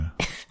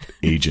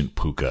Agent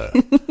Puka,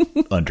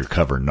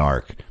 undercover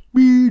narc.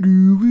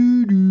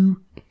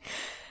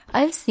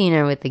 I've seen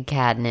her with the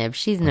catnip.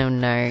 She's no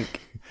narc.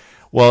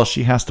 Well,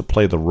 she has to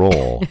play the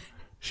role.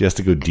 She has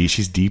to go deep.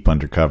 She's deep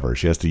undercover.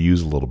 She has to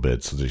use a little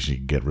bit so that she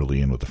can get really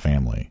in with the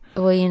family.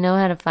 Well, you know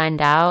how to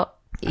find out?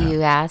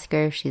 You ask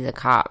her if she's a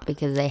cop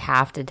because they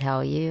have to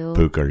tell you.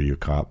 Puka, are you a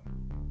cop?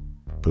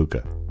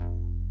 Puka.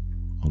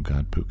 Oh,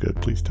 God, Puka,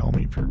 please tell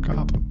me if you're a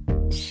cop.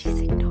 She's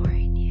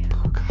ignoring you.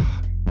 Oh, God.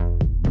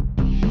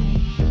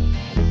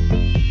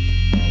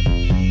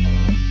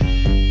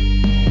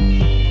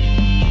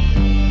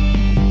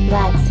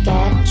 Let's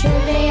get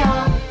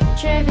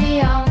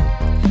trivial.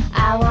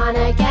 I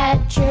wanna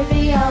get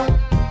trivial.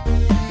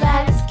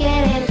 Let's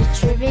get into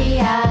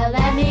trivia.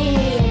 Let me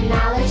hear your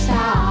knowledge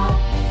talk.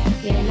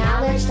 Your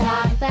knowledge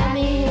talk. Let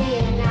me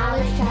hear your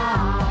knowledge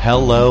talk.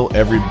 Hello,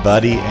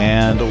 everybody,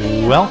 and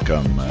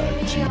welcome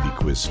to the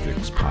Quiz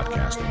Fix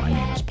podcast. My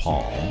name is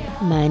Paul.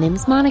 My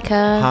name's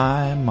Monica.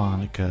 Hi,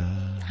 Monica.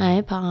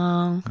 Hi,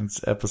 Paul.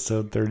 It's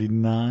episode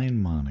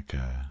 39,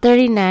 Monica.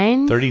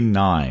 39?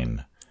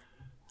 39.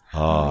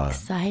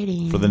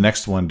 Exciting. For the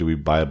next one, do we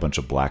buy a bunch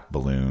of black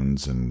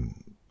balloons and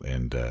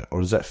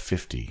or is that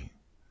 50?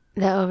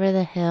 The over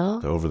the hill?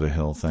 The over the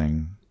hill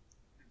thing?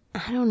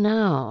 I don't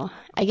know.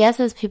 I guess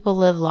as people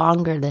live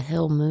longer, the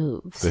hill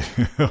moves.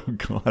 Oh,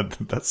 God,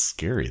 that's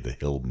scary, the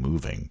hill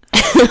moving.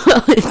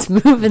 It's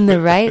moving the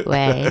right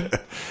way.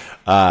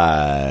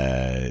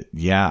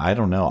 Yeah, I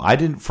don't know. I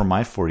didn't, for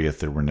my 40th,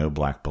 there were no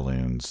black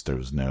balloons. There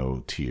was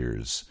no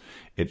tears.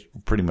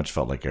 It pretty much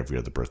felt like every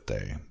other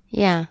birthday.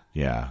 Yeah.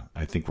 Yeah,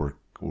 I think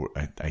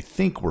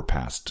we're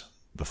past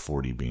the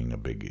 40 being a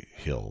big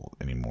hill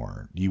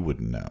anymore. You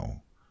wouldn't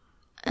know.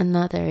 I'm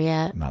not there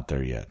yet. Not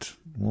there yet.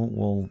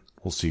 We'll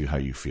see how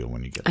you feel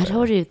when you get there. I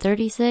told you,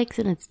 36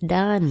 and it's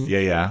done.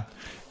 Yeah.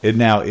 And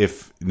now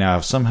if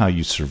somehow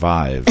you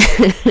survive,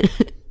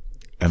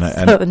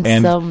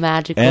 in some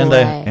magical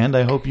way, and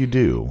I hope you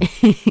do.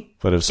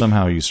 But if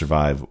somehow you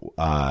survive,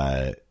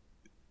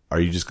 are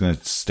you just going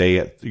to stay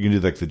at? You can do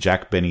like the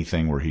Jack Benny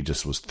thing where he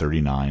just was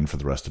 39 for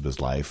the rest of his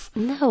life.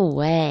 No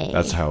way.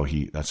 That's how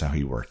he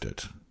worked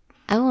it.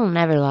 I will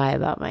never lie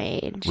about my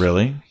age.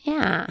 Really?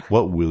 Yeah.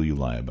 What will you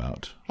lie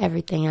about?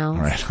 Everything else.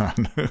 Right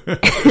on.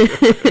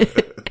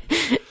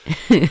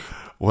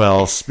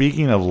 Well,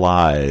 speaking of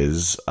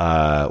lies,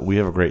 we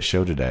have a great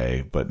show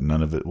today, but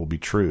none of it will be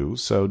true.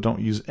 So don't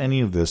use any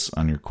of this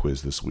on your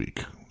quiz this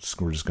week.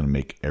 We're just going to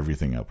make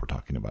everything up we're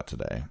talking about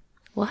today.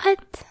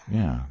 What?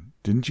 Yeah.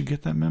 Didn't you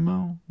get that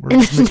memo? We're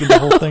just making the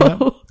whole thing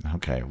up?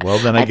 Okay. Well,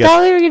 then I guess. I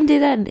thought we were going to do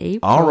that in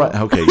April. All right.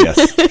 Okay.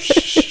 Yes.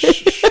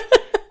 Shh.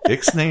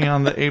 Ixnay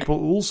on the April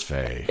Ools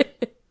Fay.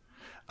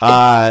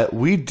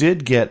 We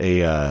did get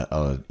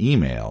a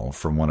email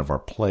from one of our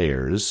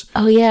players.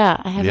 Oh,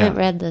 yeah. I haven't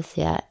read this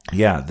yet.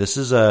 Yeah. This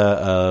is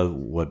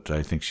what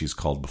I think she's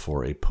called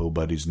before a Po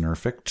Buddies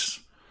Nerfict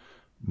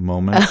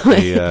moment.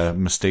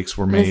 Mistakes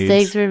were made.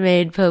 Mistakes were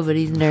made. Po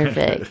Buddies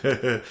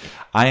Nerfict.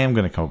 I am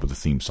going to come up with a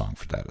theme song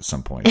for that at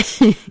some point.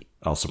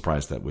 I'll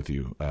surprise that with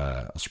you.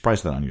 I'll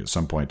surprise that on you at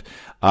some point.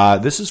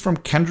 This is from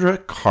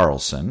Kendra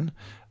Carlson.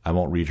 I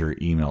won't read her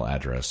email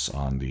address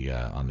on the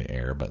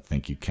air, but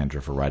thank you,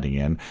 Kendra, for writing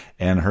in.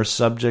 And her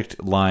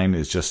subject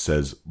line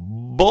says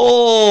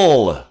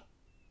bull.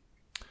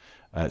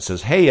 It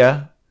says,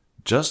 "Hey,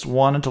 just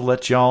wanted to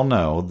let y'all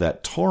know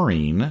that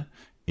taurine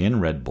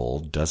in Red Bull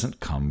doesn't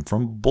come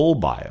from bull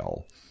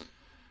bile.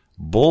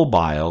 Bull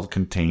bile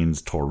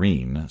contains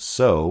taurine,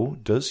 so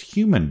does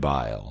human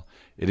bile.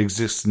 It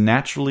exists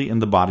naturally in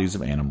the bodies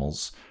of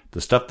animals. The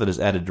stuff that is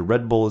added to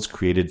Red Bull is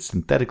created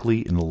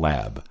synthetically in the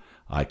lab.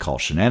 I call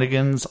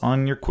shenanigans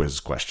on your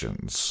quiz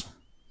questions."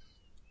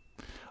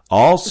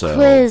 Also,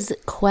 quiz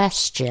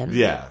question.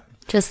 Yeah.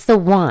 Just the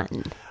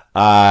one.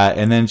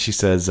 And then she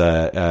says,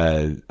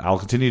 "I'll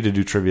continue to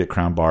do trivia at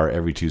Crown Bar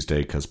every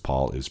Tuesday because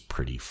Paul is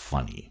pretty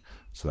funny."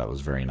 So that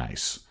was very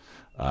nice.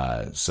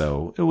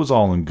 So it was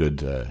all in good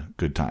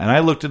time. And I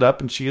looked it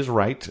up, and she is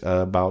right.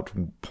 About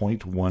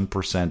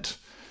 0.1%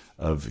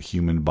 of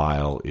human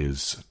bile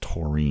is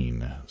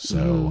taurine.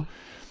 So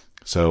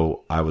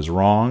I was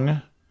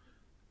wrong.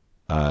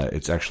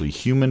 It's actually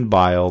human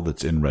bile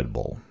that's in Red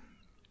Bull.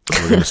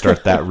 We're going to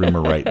start that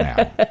rumor right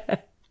now.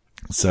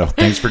 So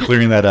thanks for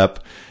clearing that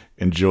up.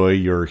 Enjoy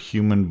your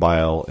human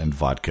bile and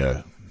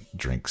vodka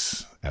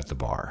drinks at the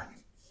bar.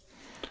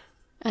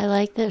 I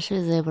like that she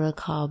was able to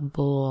call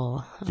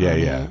bull.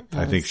 Yeah.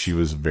 I think she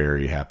was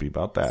very happy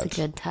about that. It's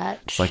a good touch.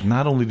 It's like,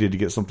 not only did you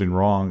get something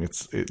wrong,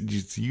 it's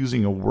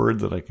using a word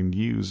that I can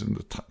use,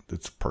 and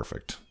it's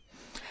perfect.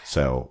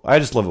 So I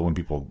just love it when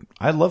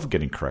I love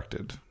getting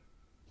corrected.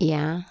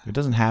 Yeah. It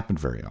doesn't happen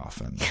very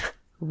often.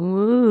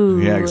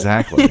 Woo. Yeah,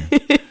 exactly.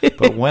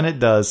 But when it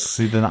does,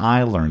 see, then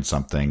I learned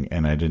something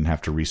and I didn't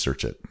have to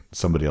research it.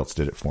 Somebody else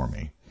did it for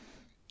me.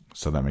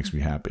 So that makes me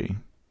happy.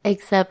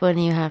 Except when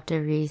you have to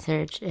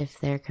research if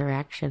their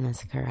correction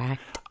is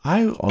correct.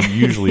 I'll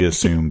usually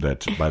assume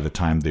that by the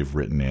time they've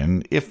written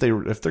in, if they're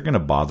going to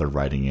bother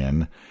writing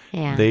in,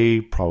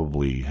 they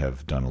probably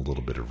have done a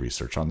little bit of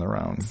research on their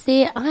own.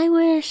 See, I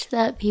wish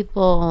that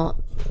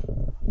people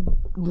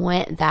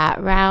went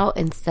that route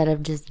instead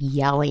of just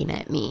yelling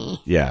at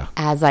me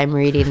as I'm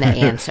reading the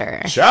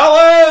answer.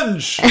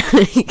 Challenge!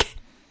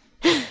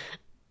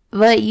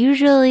 But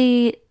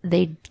usually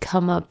they'd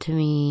come up to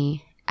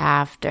me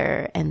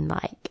after and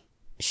like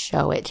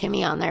show it to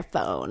me on their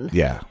phone.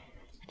 Yeah.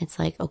 It's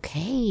like,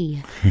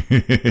 okay.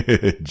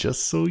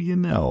 Just so you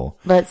know.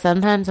 But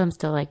sometimes I'm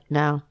still like,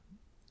 no.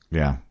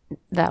 Yeah.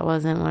 That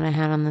wasn't what I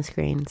had on the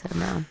screen, so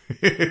no.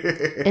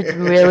 It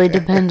really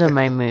depends on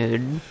my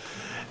mood.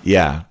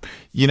 Yeah.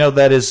 You know,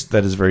 that is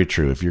very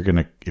true. If you're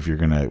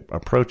gonna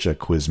approach a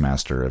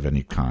quizmaster of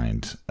any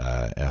kind,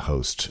 a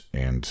host,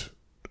 and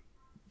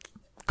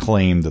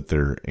claim that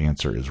their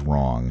answer is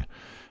wrong,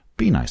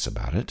 be nice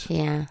about it.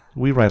 Yeah.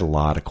 We write a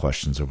lot of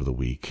questions over the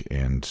week,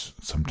 and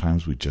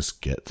sometimes we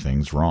just get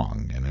things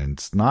wrong, and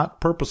it's not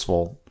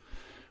purposeful.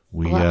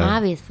 Well,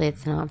 obviously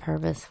it's not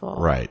purposeful.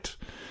 Right.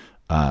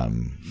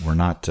 We're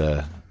not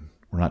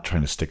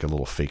trying to stick a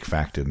little fake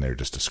fact in there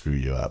just to screw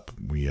you up.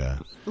 We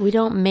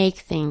don't make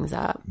things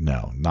up.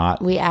 No,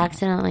 not. We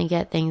accidentally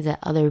get things that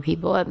other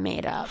people have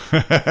made up.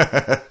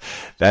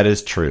 That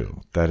is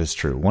true. That is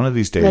true. One of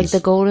these days, like the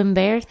golden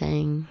bear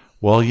thing.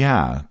 Well,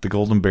 yeah, the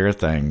golden bear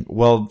thing.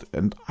 Well,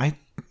 and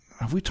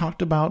have we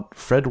talked about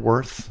Fred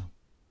Worth?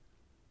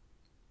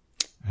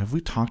 Have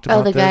we talked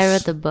about the guy who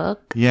wrote the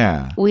book?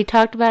 Yeah. We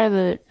talked about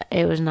it, but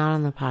it was not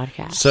on the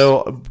podcast.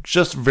 So,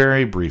 just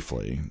very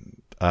briefly,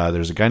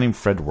 there's a guy named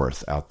Fred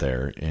Worth out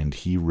there, and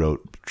he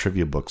wrote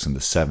trivia books in the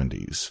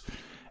 70s.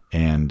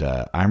 And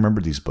I remember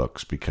these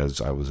books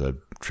because I was a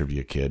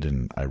trivia kid,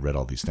 and I read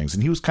all these things.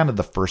 And he was kind of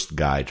the first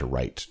guy to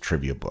write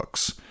trivia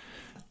books.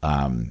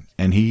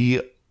 And he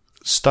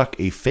stuck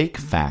a fake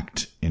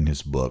fact in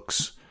his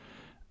books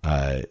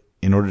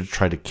in order to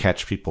try to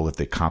catch people if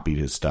they copied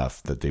his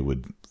stuff, that they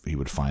would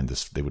find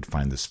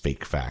this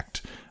fake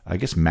fact. I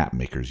guess map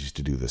makers used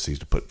to do this. They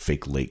used to put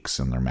fake lakes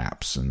in their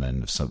maps, and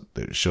then if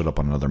it showed up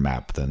on another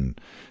map, then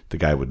the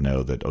guy would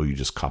know that, oh, you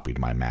just copied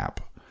my map.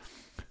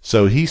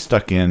 So he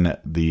stuck in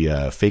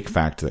the fake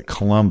fact that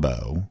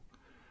Columbo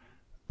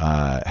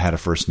had a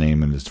first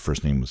name, and his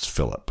first name was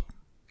Philip.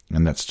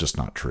 And that's just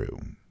not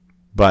true.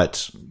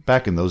 But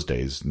back in those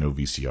days, no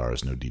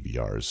VCRs, no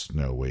DVRs,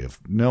 no way of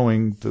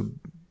knowing.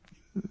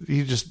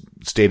 He just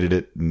stated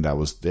it, and that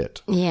was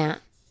it. Yeah.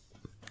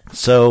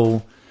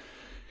 So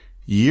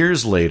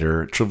years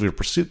later, Trivial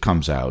Pursuit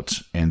comes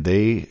out, and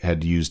they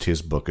had used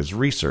his book as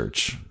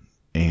research,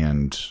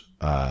 and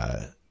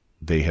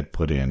they had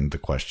put in the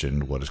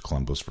question, what is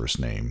Columbo's first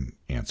name?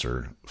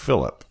 Answer,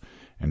 Philip.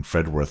 And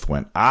Fred Worth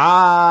went,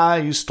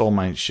 you stole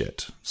my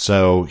shit.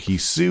 So he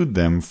sued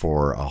them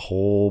for a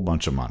whole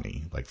bunch of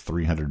money, like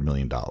 $300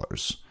 million.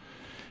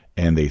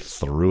 And they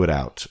threw it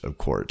out of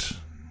court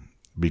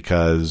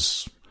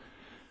because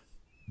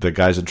the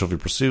guys at Trivial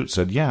Pursuit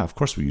said, yeah, of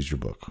course we used your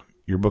book.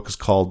 Your book is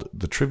called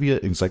The Trivia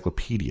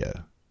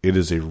Encyclopedia. It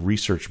is a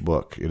research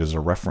book. It is a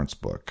reference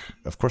book.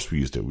 Of course we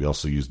used it. We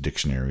also used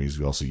dictionaries.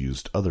 We also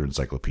used other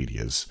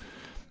encyclopedias.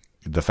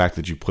 The fact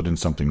that you put in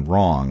something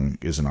wrong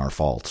isn't our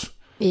fault.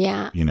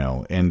 Yeah. You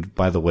know, and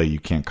by the way, you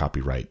can't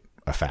copyright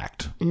a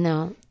fact.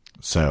 No.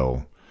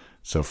 So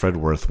Fred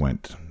Worth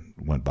went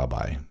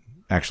bye-bye.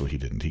 Actually, he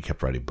didn't. He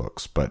kept writing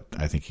books, but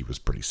I think he was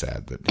pretty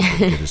sad that he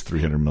didn't get his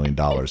 $300 million.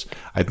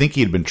 I think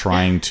he had been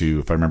trying to,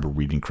 if I remember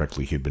reading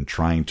correctly, he had been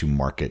trying to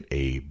market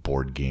a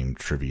board game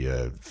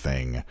trivia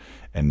thing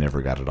and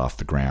never got it off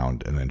the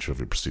ground. And then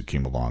Trivial Pursuit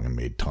came along and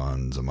made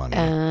tons of money.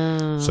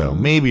 So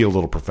maybe a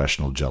little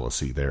professional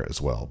jealousy there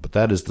as well. But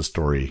that is the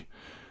story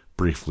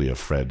briefly of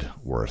Fred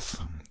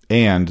Worth.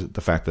 And the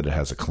fact that it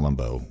has a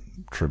Columbo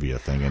trivia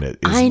thing in it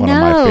is one of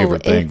my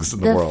favorite things in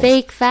the world. The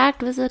fake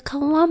fact was a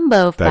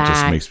Columbo fact. That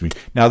just makes me...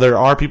 Now, there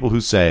are people who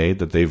say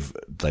that they've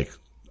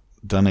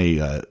done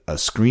a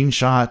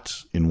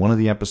screenshot in one of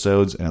the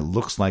episodes, and it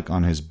looks like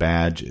on his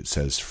badge it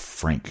says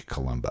Frank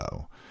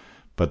Columbo.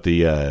 But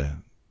the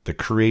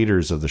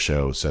creators of the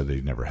show said they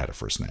never had a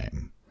first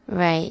name.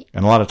 Right.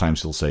 And a lot of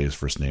times he'll say his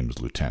first name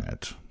is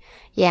Lieutenant.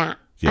 Yeah.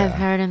 I've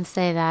heard him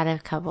say that a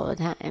couple of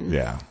times.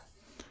 Yeah.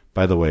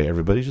 By the way,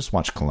 everybody, just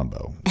watch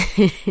Columbo.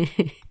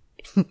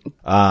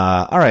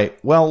 All right.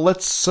 Well,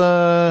 let's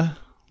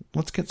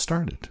get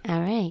started.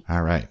 All right.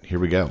 All right. Here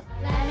we go.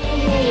 Let me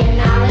hear your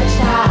knowledge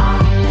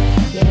talk.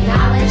 Your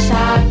knowledge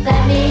talk.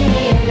 Let me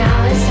hear your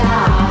knowledge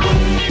talk.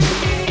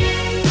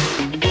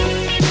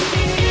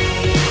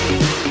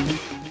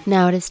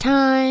 Now it is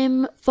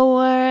time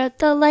for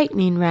the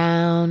lightning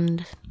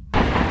round.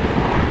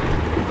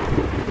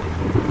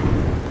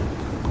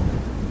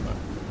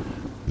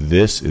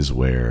 This is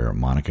where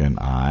Monica and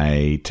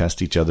I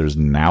test each other's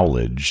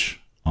knowledge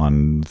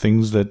on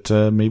things that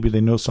maybe they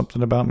know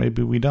something about,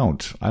 maybe we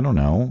don't. I don't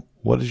know.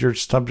 What is your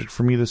subject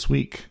for me this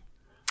week?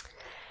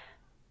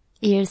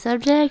 Your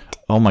subject?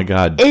 Oh my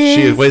God.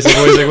 Wait a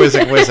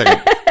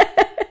second.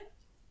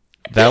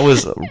 That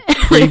was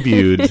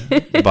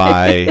previewed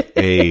by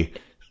a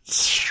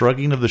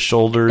shrugging of the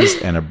shoulders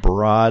and a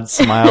broad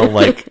smile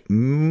like,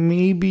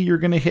 maybe you're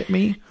going to hit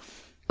me?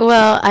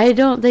 Well, I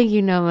don't think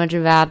you know much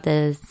about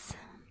this.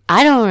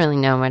 I don't really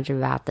know much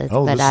about this,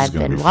 but I've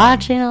been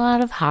watching a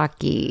lot of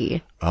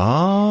hockey.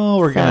 Oh,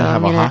 we're going to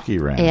have a hockey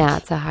round. Yeah,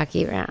 it's a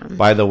hockey round.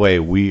 By the way,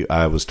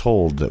 I was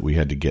told that we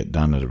had to get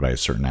done at about a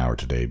certain hour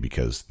today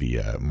because the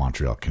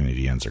Montreal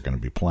Canadiens are going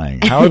to be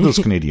playing. How are those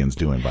Canadiens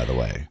doing, by the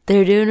way?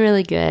 They're doing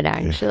really good,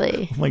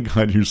 actually. Oh, my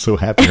God, you're so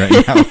happy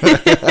right now.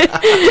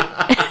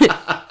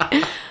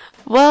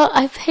 Well,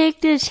 I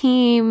picked a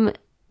team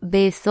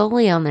based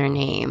solely on their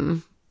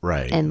name.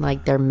 Right. And,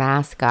 like, their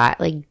mascot,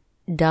 like,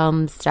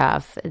 dumb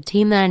stuff. A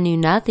team that I knew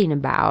nothing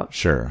about.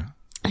 Sure.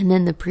 And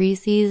then the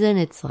preseason,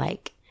 it's,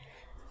 like,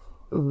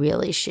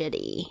 really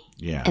shitty.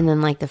 Yeah. And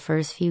then, like, the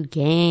first few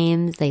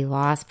games, they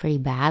lost pretty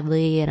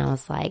badly. And I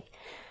was like,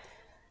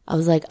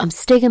 I'm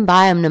sticking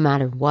by them no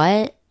matter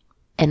what.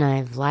 And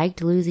I've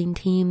liked losing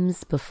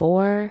teams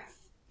before.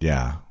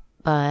 Yeah.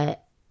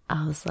 But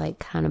I was, like,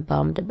 kind of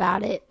bummed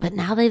about it. But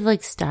now they've,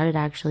 like, started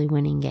actually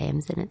winning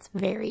games, and it's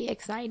very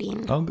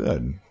exciting. Oh,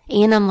 good.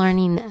 And I'm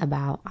learning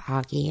about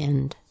hockey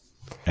and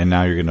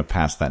now you're going to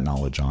pass that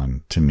knowledge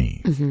on to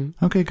me.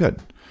 Mm-hmm. Okay, good.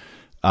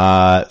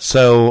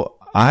 So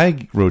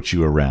I wrote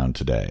you around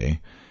today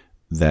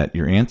that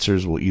your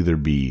answers will either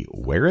be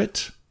wear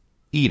it,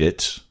 eat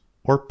it,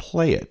 or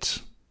play it.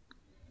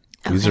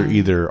 These are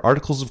either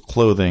articles of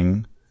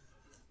clothing,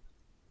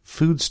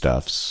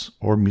 foodstuffs,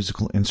 or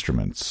musical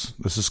instruments.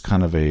 This is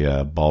kind of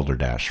a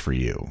balderdash for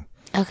you.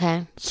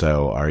 Okay.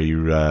 So are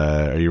you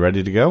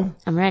ready to go?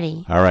 I'm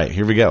ready. All right,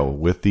 here we go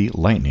with the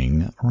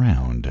lightning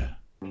round.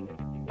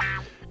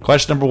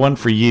 Question number 1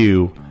 for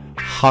you,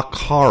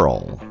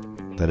 Hakarl.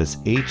 That is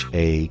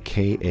Hakarl.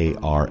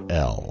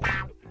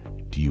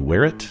 Do you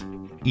wear it,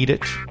 eat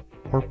it,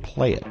 or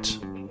play it?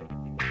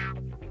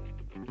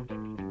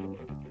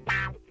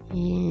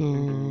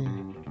 Yeah.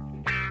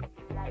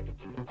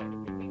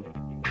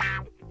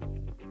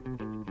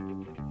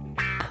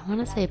 I want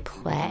to say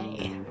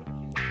play.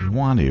 You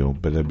want to,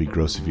 but it'd be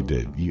gross if you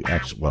did. You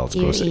actually, well, it's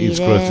gross. It's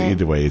gross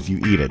either way if you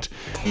eat it.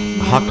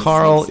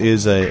 Hakarl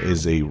is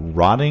a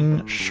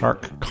rotting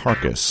shark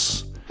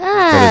carcass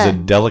that is a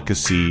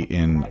delicacy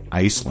in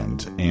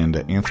Iceland, and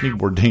Anthony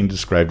Bourdain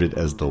described it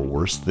as the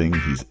worst thing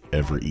he's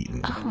ever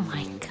eaten. Oh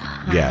my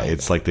God. Yeah,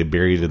 it's like they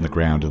bury it in the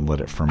ground and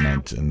let it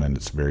ferment, and then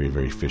it's very,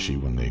 very fishy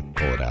when they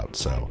pull it out.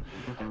 So,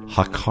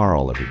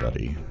 Hakarl,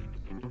 everybody.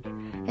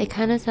 It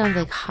kind of sounds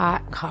like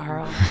Hot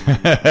Carl.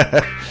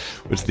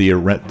 It's the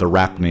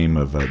rap name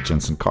of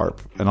Jensen Karp.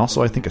 And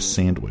also, I think a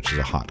sandwich is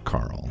a Hot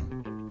Carl.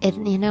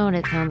 You know what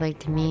it sounds like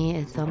to me?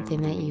 It's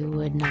something that you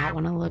would not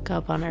want to look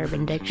up on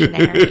Urban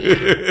Dictionary.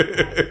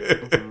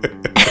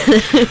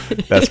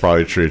 That's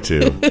probably true,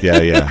 too.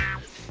 Yeah.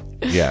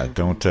 Yeah,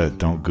 don't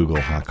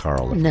Google Hot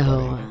Carl. Everybody.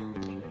 No.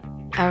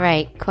 All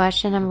right,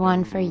 question number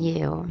 1 for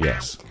you.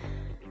 Yes.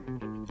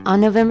 On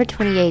November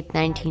 28,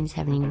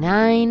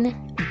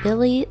 1979,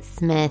 Billy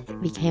Smith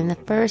became the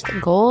first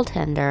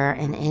goaltender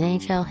in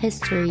NHL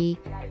history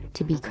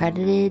to be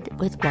credited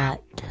with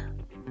what?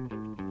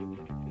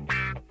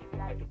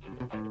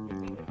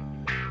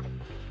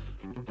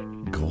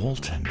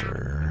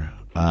 Goaltender.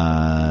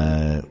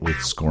 With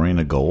scoring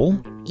a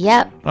goal?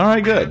 Yep. All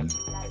right, good.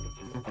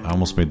 I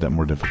almost made that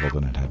more difficult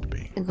than it had to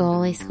be. The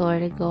goalie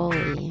scored a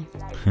goalie.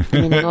 I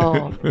mean, a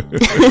goal.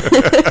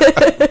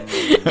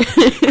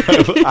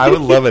 I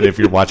would love it if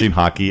you're watching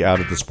hockey out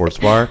at the sports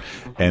bar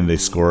and they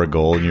score a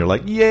goal and you're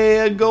like,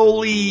 yeah,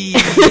 goalie.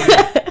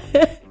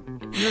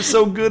 You're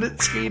so good at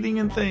skating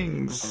and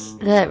things.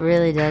 That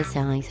really does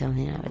sound like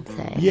something I would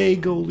say. Yay,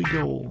 goalie,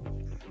 goal.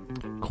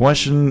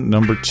 Question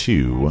number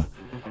 2.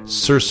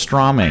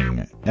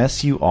 Surströmming.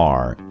 Surströmming.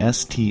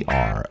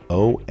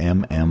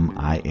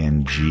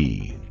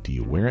 Do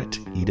you wear it,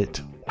 eat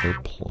it, or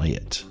play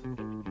it?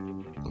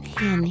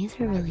 Man, these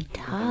are really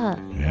tough.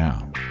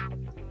 Yeah.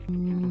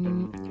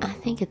 I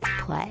think it's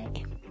play.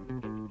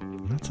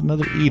 That's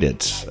another eat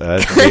it.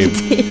 A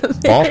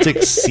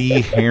Baltic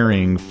Sea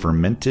herring,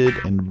 fermented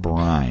and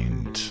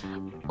brined.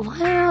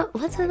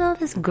 What's with all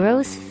this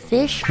gross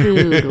fish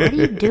food? What are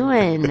you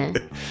doing?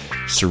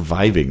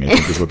 Surviving, I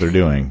think, is what they're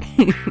doing.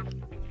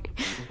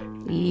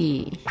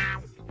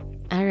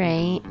 All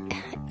right.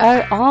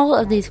 Are all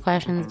of these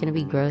questions going to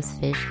be gross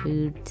fish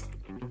foods?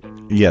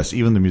 Yes,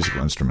 even the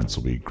musical instruments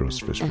will be gross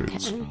fish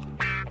foods.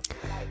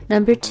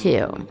 Number 2.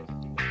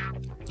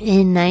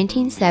 In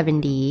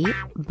 1970,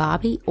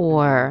 Bobby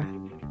Orr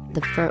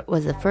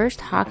was the first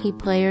hockey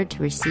player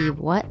to receive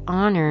what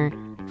honor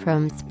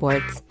from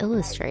Sports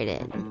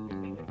Illustrated?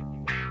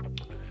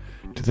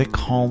 Do they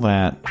call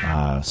that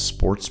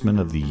Sportsman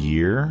of the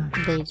Year?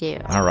 They do.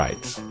 All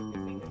right.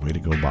 Way to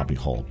go, Bobby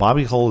Hull.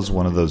 Bobby Hull is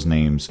one of those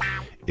names.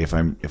 If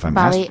I'm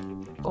Bobby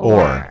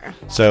Orr.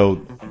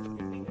 So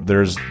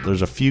there's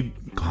a few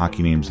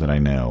hockey names that I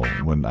know.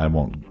 When I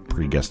won't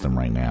pre-guess them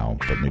right now,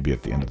 but maybe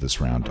at the end of this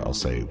round I'll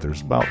say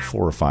there's about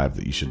 4 or 5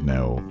 that you should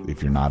know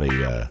if you're not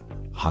a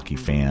hockey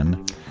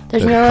fan.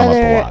 There's that no come up a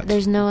other. lot.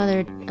 There's no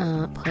other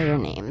player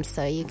names,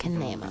 so you can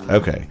name them.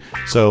 Okay,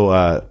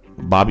 so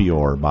Bobby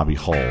Orr, Bobby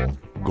Hull,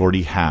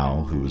 Gordie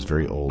Howe, who was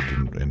very old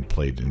and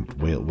played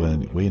way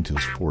into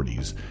his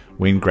 40s.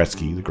 Wayne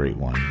Gretzky, the great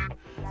one.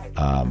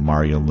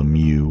 Mario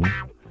Lemieux.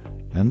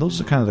 And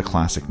those are kind of the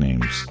classic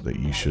names that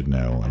you should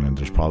know. And then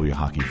there's probably a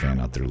hockey fan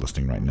out there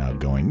listening right now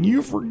going,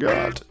 "You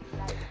forgot."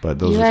 But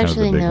those You are kind of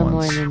the actually big know ones.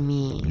 more than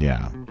me.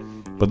 Yeah.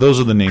 But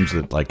those are the names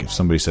that, like, if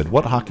somebody said,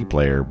 "What hockey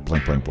player,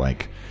 blank, blank,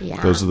 blank," Yeah.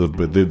 those are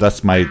that's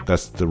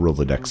the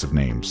Rolodex of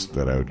names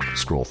that I would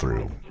scroll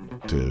through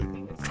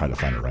to try to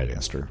find a right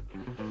answer.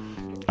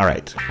 All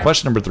right.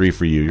 Question number 3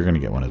 for you. You're going to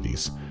get one of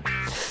these.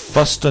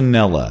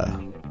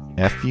 Fustanella.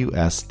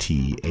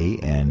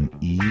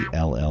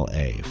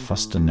 Fustanella.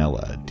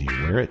 Fustanella. Do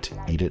you wear it,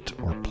 eat it,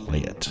 or play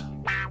it?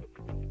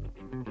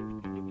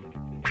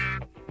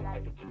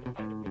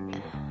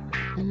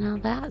 Now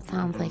that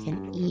sounds like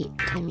an eat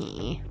to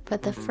me,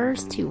 but the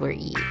first two were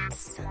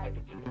eats.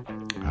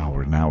 Oh,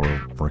 we're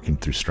working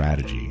through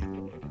strategy.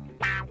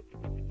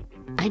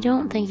 I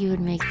don't think you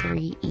would make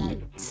 3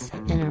 eats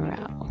in a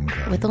row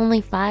Okay. with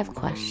only 5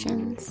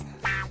 questions.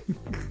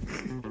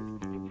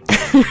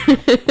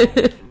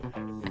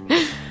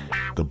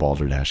 The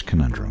Balderdash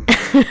Conundrum.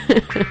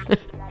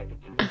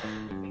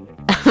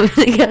 I'm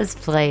gonna guess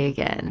play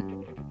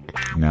again.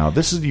 Now,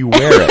 this is you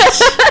wear it.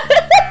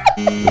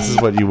 This is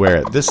what you wear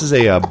it. This is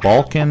a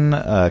Balkan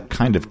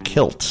kind of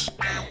kilt.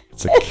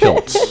 It's a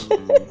kilt.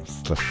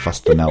 It's the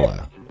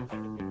Fustanella.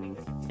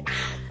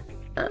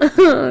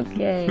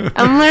 Okay.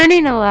 I'm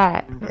learning a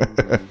lot.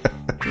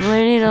 I'm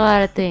learning a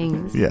lot of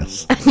things.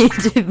 Yes. I need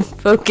to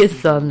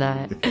focus on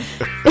that.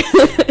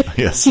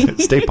 Yes.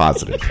 Stay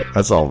positive.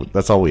 That's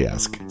all we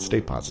ask.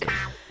 Stay positive.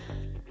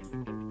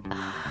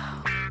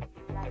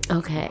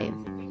 Okay.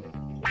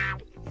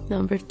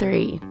 Number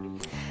 3.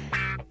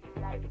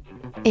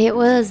 It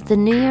was the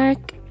New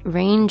York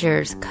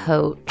Rangers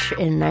coach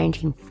in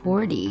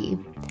 1940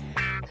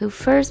 who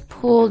first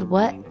pulled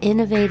what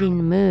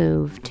innovating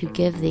move to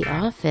give the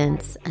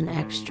offense an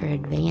extra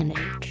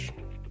advantage?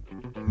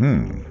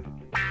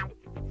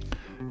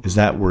 Is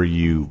that where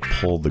you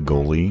pull the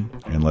goalie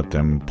and let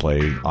them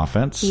play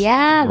offense?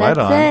 Yeah, Right that's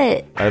on.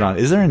 it. Right on.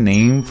 Is there a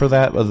name for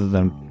that other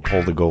than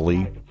pull the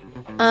goalie?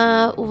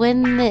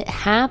 When it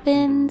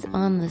happens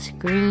on the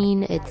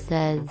screen, it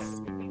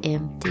says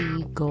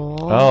empty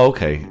goal. Oh,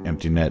 okay.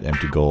 Empty net,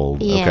 empty goal.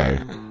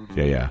 Yeah.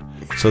 Okay. Yeah.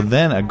 So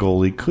then a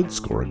goalie could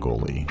score a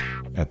goalie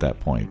at that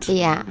point.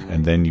 Yeah.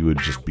 And then you would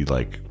just be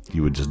like,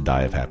 you would just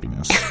die of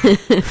happiness.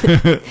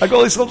 A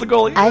goalie scored the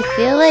goalie. I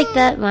feel like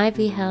that might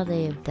be how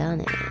they have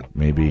done it.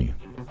 Maybe.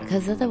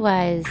 Because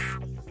otherwise,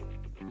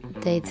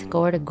 they'd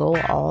scored a goal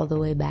all the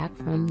way back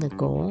from the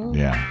goal.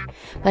 Yeah.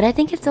 But I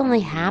think it's only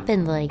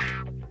happened like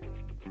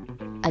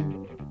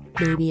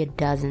maybe a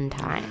dozen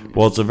times.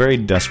 Well, it's a very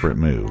desperate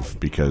move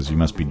because you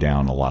must be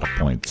down a lot of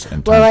points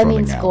and time's Well, I mean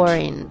running out.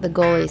 scoring. The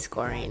goalie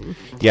scoring.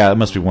 Yeah, it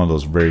must be one of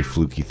those very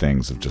fluky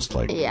things of just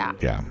like, Yeah.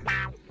 yeah.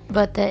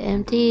 But the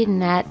empty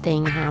net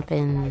thing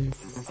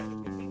happens,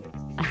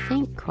 I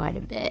think, quite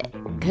a bit.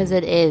 Because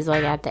it is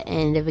like at the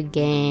end of a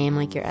game,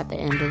 like you're at the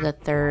end of the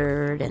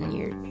third and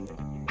you're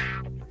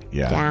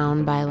Yeah.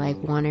 down by like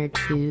 1 or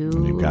 2.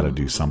 You've got to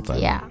do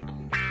something. Yeah.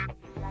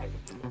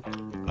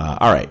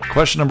 All right.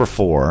 Question number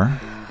 4.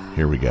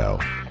 Here we go.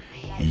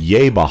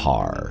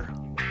 Yaybahar.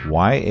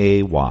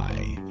 Yaybahar.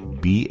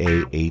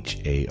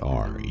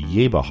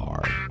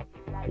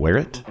 Yaybahar. Wear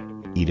it,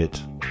 eat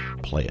it,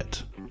 play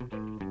it.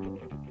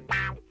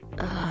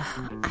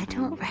 I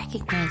don't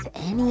recognize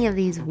any of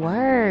these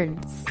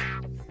words.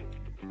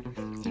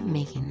 You're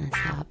making this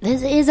up.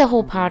 This is a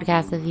whole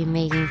podcast of you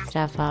making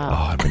stuff Oh,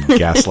 up. I've been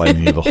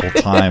gaslighting you the whole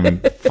time,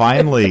 and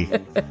finally,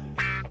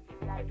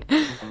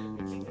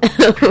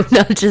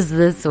 Not just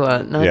this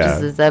one. Not Yeah.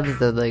 just this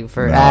episode. Like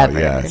forever.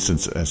 yeah,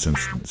 since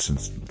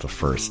the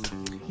first.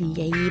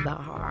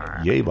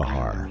 Yaybahar.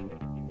 Yaybahar.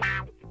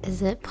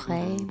 Is it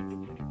play?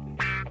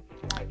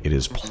 It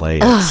is play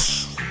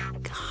it.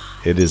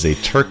 It is a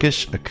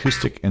Turkish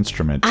acoustic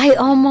instrument. I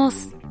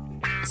almost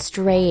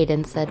strayed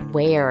and said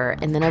where,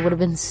 and then I would have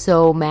been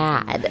so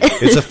mad.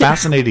 It's a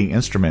fascinating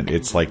instrument.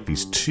 It's like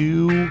these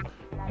two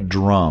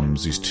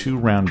drums, these two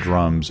round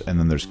drums, and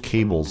then there's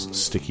cables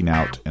sticking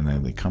out, and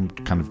then they come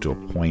kind of to a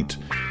point,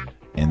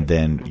 and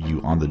then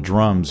you, on the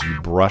drums, you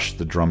brush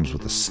the drums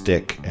with a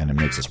stick, and it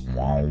makes this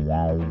wow,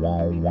 wow,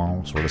 wow,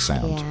 wow sort of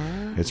sound.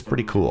 Yeah. It's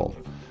pretty cool.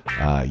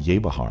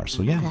 Yaybahar.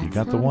 So yeah, That you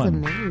got the sounds one.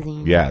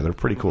 amazing. Yeah, they're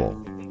pretty cool.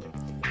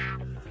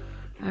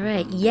 All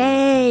right.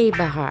 Yay,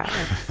 Bahar.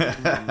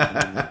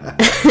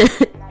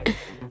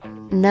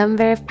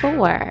 Number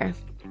 4.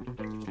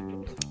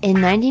 In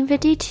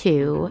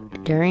 1952,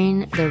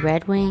 during the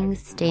Red Wings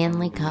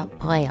Stanley Cup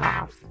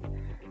playoff,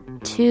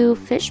 2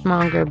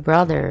 fishmonger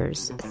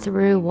brothers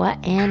threw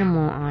what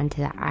animal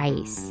onto the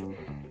ice?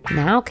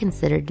 Now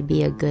considered to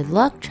be a good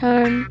luck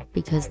charm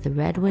because the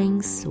Red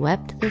Wings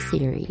swept the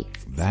series.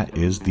 That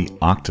is the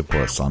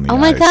octopus on the Oh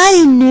ice. my god,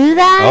 you knew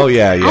that? Oh,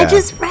 yeah, yeah. I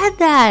just read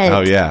that.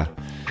 Oh, yeah.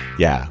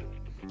 Yeah.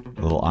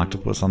 little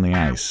octopus on the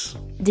ice.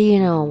 Do you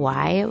know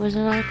why it was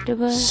an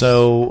octopus?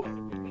 So,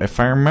 if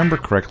I remember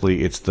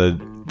correctly, it's the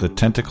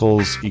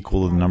tentacles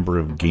equal the number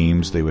of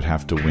games they would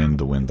have to win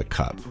the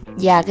cup.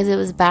 Yeah, because it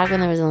was back when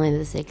there was only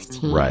the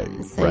 16. Right,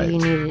 So right. you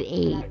needed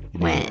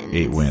 8 wins.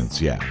 8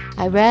 wins, yeah.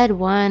 I read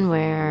one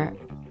where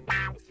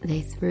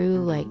they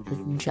threw like this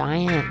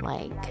giant,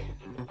 like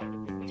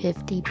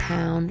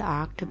 50-pound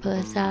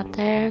octopus out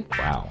there,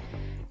 Wow.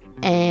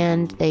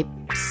 and they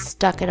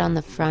stuck it on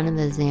the front of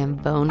the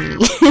Zamboni.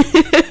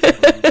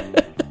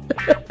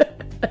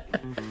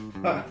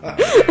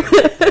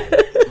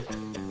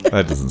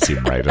 That doesn't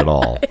seem right at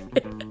all.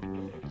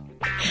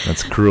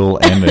 That's cruel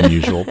and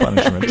unusual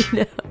punishment.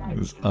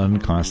 It's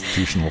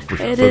unconstitutional for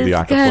It the is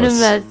octopus. kind of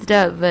messed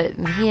up, but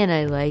man,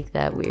 I like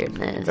that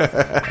weirdness.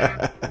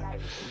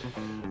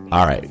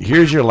 All right,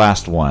 here's your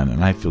last one,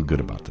 and I feel good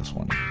about this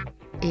one.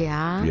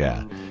 Yeah?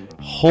 Yeah.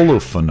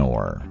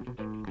 Holophonor.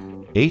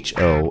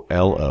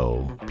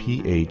 Holophonor.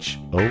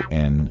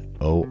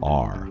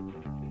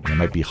 It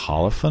might be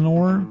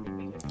holophonor?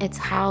 It's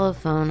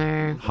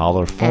holophoner.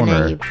 Holophoner. And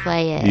then you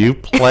play it. You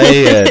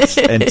play it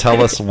and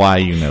tell us why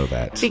you know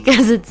that.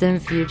 Because it's in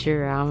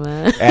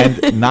Futurama.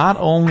 And not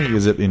only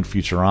is it in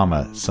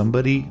Futurama,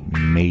 somebody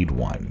made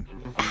one.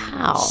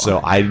 How?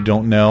 So I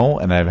don't know,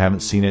 and I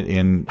haven't seen it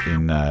in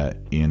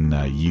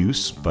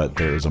use, but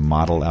there is a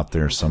model out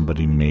there.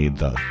 Somebody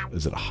made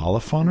is it a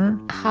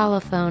holophoner?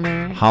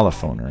 Holophoner.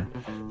 Holophoner.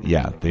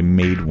 Yeah, they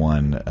made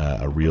one,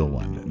 a real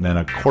one. And then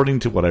according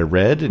to what I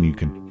read, and you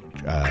can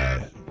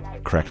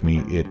correct me,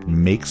 it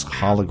makes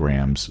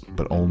holograms,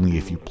 but only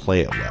if you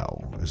play it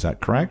well. Is that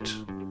correct?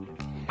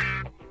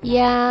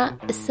 Yeah,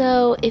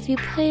 so if you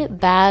play it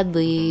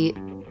badly,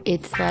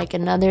 it's like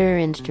another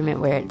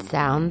instrument where it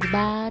sounds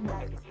bad,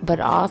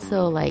 but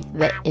also like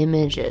the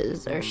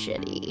images are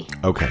shitty.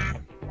 Okay.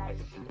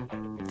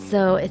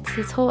 So it's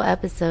this whole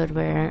episode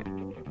where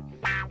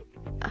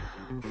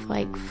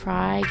like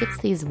Fry gets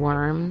these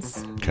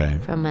worms Okay.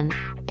 from an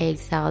egg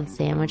salad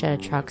sandwich at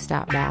a truck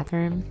stop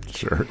bathroom.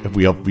 Sure.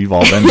 We've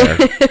all been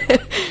there.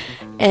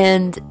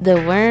 And the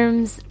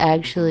worms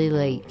actually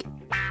like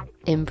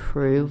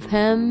improve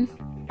him.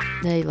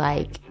 They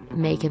like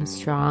make him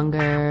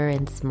stronger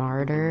and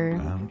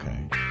smarter. Okay.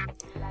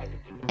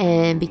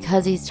 And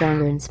because he's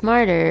stronger and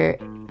smarter,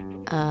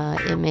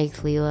 it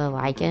makes Leela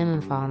like him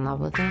and fall in love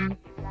with him.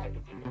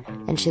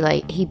 And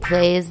he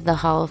plays the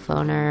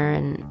holophoner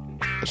and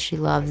she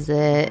loves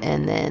it.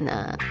 And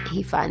then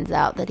he finds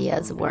out that he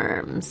has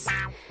worms.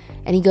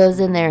 And he goes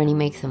in there and he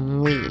makes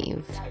him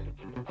leave.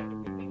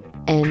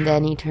 And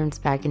then he turns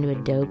back into a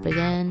dope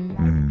again.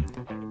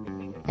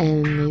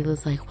 And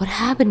Leela's like, what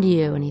happened to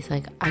you? And he's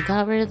like, I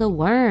got rid of the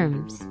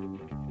worms.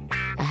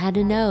 I had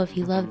to know if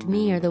you loved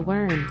me or the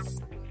worms.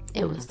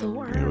 It was the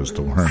worms. It was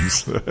the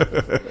worms.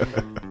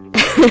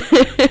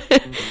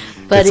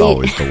 But it's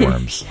always the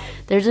worms.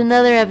 There's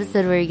another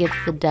episode where he gets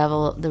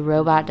the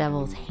robot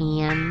devil's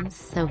hands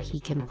so he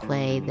can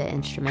play the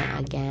instrument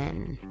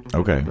again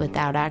Okay.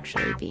 without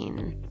actually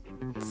being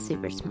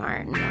super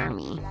smart and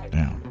wormy.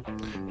 Yeah.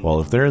 Well,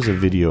 if there is a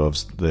video of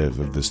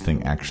this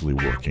thing actually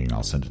working,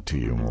 I'll send it to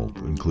you and we'll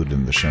include it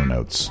in the show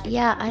notes.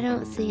 Yeah, I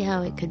don't see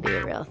how it could be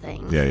a real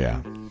thing.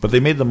 Yeah. But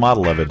they made the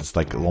model of it. It's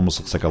like, it almost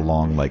looks like a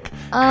long, like,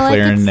 I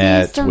could see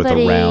clarinet with a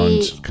somebody-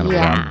 round, kind of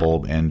yeah. round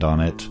bulb end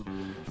on it.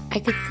 I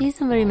could see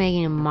somebody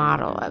making a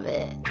model of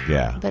it,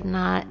 Yeah. but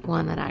not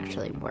one that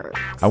actually works.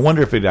 I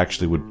wonder if it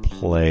actually would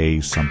play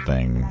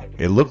something.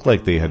 It looked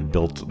like they had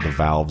built the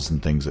valves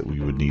and things that we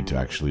would need to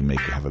actually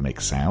have it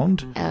make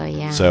sound. Oh,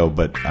 yeah. So,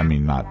 but I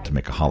mean, not to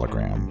make a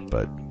hologram,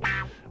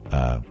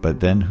 but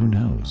then who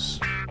knows?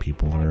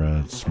 People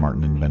are smart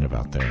and inventive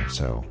out there.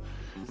 So,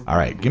 all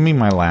right, give me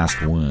my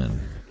last one.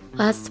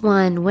 Last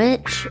one.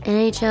 Which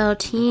NHL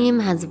team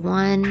has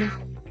won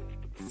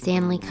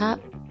Stanley Cup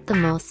the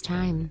most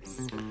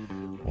times?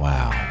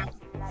 Wow.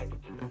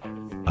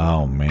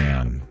 Oh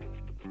man.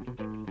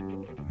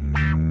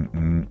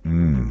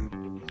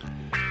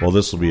 Well,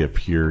 this will be a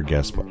pure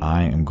guess, but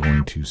I am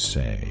going to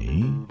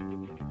say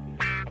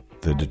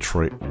the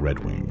Detroit Red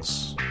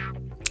Wings.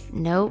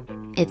 Nope.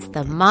 It's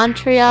the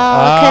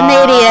Montreal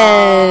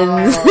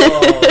Canadiens.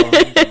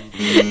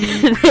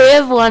 They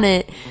have won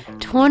it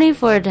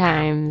 24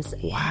 times.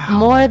 Wow.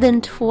 More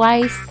than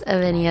twice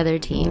of any other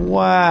team.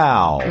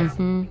 Wow.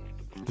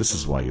 This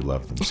is why you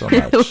love them so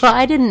much. Well,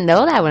 I didn't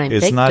know that when I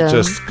It's picked not them.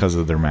 just because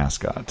of their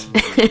mascot.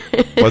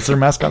 What's their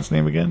mascot's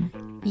name again?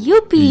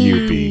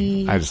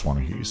 Youpie. Youpie. I just want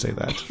to hear you say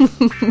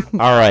that.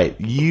 All right.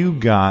 You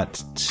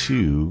got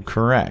 2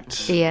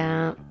 correct.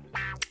 Yeah.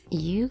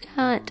 You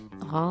got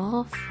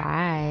all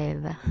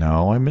 5.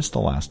 No, I missed the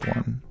last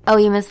one. Oh,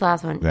 you missed the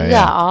last one. Yeah, You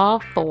yeah. got all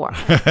 4.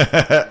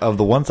 Of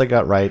the ones I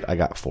got right, I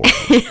got 4.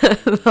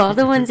 All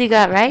the ones you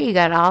got right, you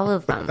got all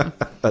of them.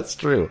 That's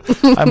true.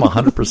 I'm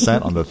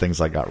 100% on the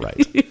things I got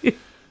right.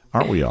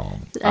 Aren't we all?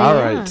 All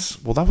Yeah. right.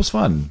 Well, that was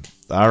fun.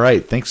 All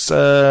right. Thanks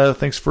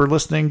for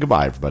listening.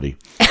 Goodbye, everybody.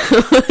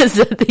 Was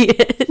at the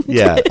end.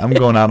 Yeah, I'm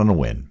going out on a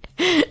win.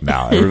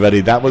 Now, everybody,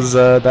 that was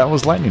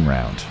lightning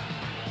round.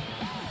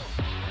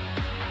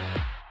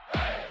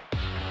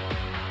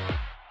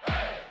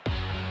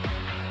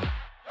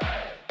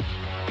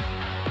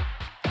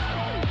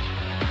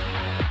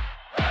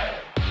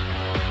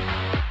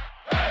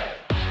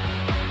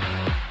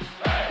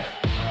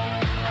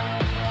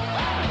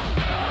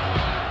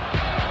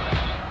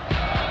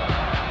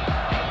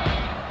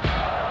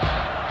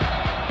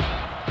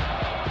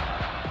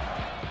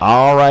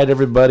 All right,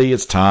 everybody,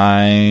 it's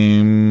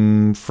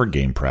time for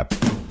game prep.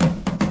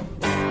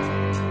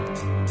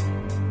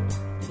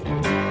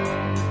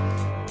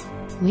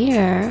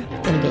 We're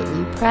going to get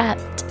you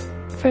prepped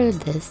for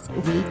this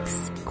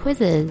week's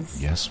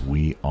quizzes. Yes,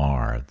 we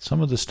are.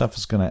 Some of this stuff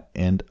is going to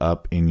end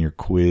up in your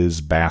quiz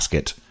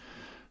basket,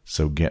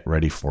 so get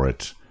ready for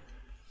it.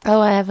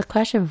 Oh, I have a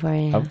question for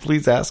you.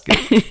 Please ask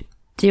it.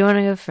 Do you want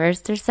to go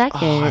first or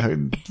second? I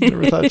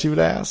never thought you would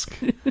ask.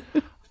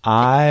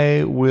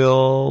 I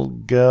will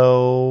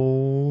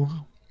go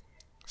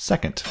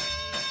second.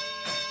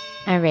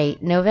 All right.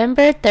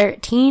 November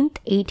 13th,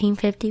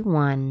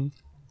 1851.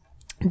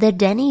 The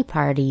Denny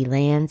party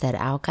lands at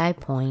Alki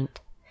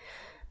Point.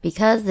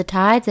 Because the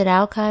tides at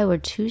Alki were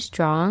too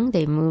strong,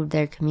 they moved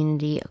their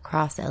community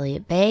across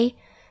Elliott Bay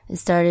and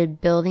started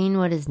building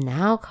what is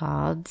now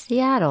called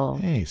Seattle.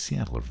 Hey,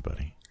 Seattle,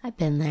 everybody. I've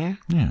been there.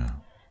 Yeah.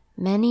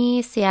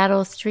 Many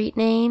Seattle street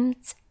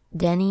names,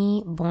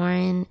 Denny,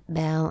 Boren,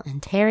 Bell,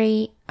 and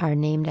Terry, are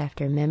named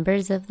after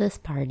members of this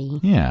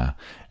party. Yeah,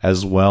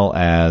 as well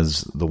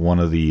as one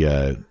of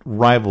the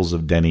rivals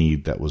of Denny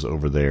that was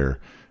over there,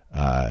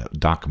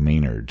 Doc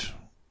Maynard,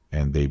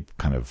 and they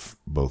kind of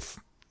both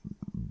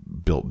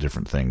built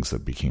different things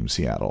that became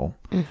Seattle.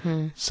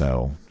 Mm-hmm.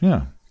 So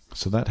yeah,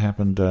 so that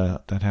happened.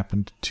 That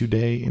happened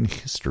today in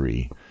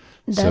history.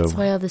 That's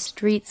why all the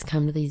streets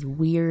come to these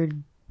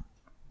weird,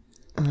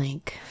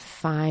 like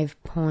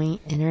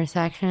 5-point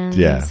intersections.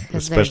 Yeah,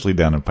 especially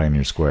down in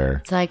Pioneer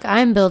Square. It's like,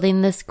 I'm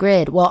building this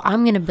grid. Well,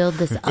 I'm going to build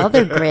this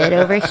other grid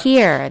over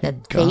here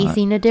that's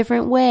facing a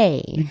different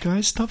way. You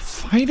guys, stop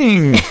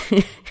fighting.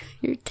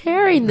 You're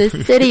tearing the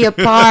city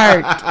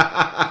apart.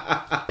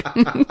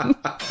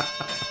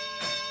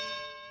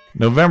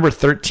 November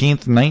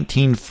 13th,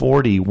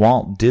 1940,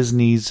 Walt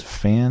Disney's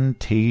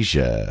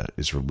Fantasia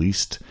is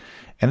released,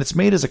 and it's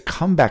made as a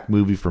comeback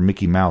movie for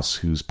Mickey Mouse,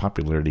 whose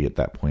popularity at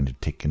that point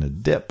had taken a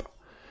dip.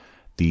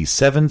 The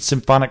 7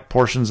 symphonic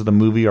portions of the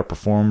movie are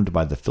performed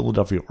by the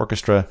Philadelphia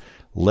Orchestra,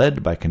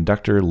 led by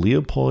conductor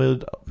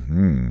Leopold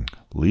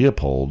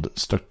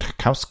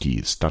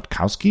Stokowski.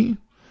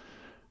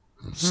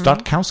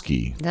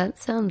 Stokowski. That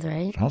sounds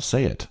right. I'll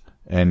say it.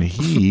 And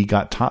he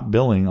got top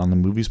billing on the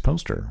movie's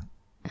poster.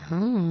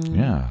 Oh.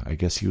 Yeah, I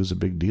guess he was a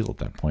big deal at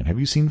that point. Have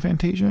you seen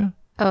Fantasia?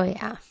 Oh,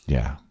 yeah.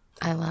 Yeah.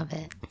 I love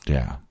it.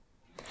 Yeah.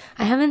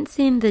 I haven't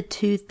seen the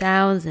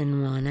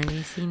 2000 one. Have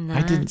you seen that?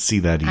 I didn't see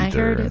that either. I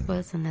heard it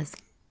wasn't as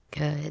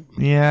good.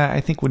 Yeah,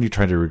 I think when you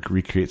try to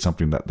recreate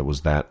something that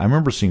was that. I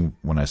remember seeing,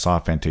 when I saw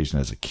Fantasia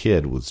as a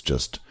kid, was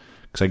just...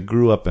 because I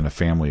grew up in a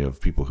family of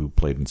people who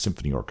played in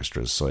symphony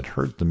orchestras, so I'd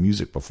heard the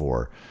music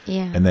before.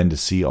 Yeah. And then to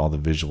see all the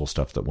visual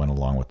stuff that went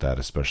along with that,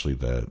 especially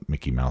the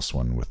Mickey Mouse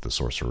one with the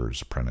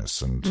Sorcerer's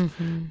Apprentice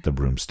and the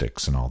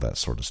broomsticks and all that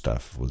sort of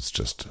stuff, was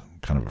just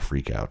kind of a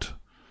freak out.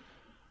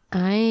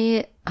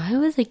 I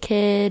was a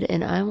kid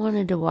and I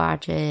wanted to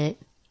watch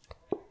it.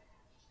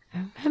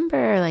 I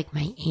remember like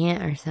my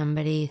aunt or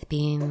somebody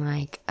being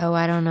like, "Oh,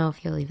 I don't know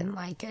if you'll even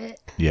like it."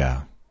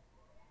 Yeah.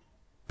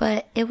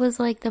 But it was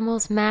like the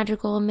most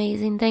magical,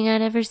 amazing thing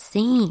I'd ever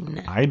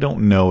seen. I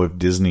don't know if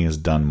Disney has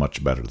done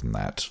much better than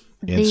that,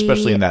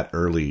 especially in that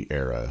early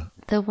era.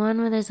 The one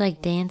where there's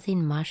like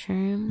dancing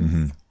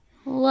mushrooms.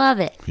 Love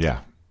it.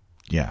 Yeah.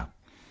 Yeah.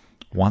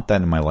 Want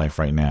that in my life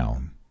right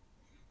now,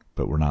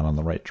 but we're not on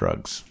the right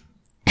drugs.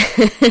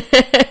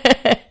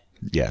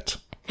 Yet.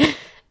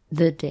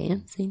 The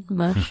dancing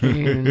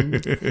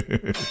mushrooms.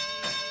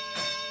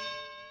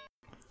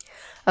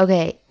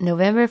 Okay,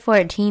 November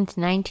 14th,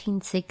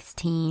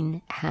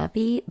 1916.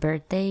 Happy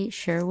birthday,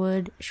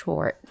 Sherwood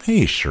Schwartz.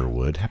 Hey,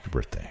 Sherwood. Happy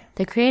birthday.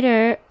 The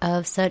creator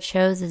of such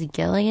shows as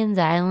Gilligan's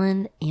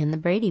Island and The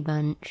Brady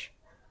Bunch.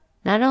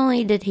 Not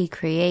only did he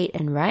create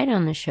and write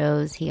on the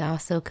shows, he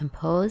also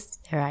composed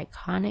their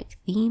iconic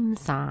theme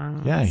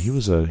songs. Yeah, he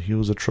was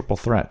a triple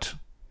threat.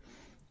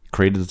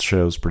 Created the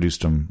shows,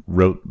 produced them,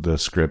 wrote the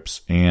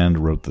scripts, and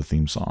wrote the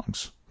theme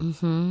songs.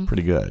 Mm-hmm.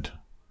 Pretty good.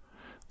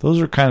 Those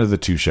are kind of the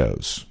two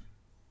shows.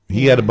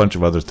 He had a bunch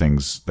of other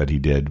things that he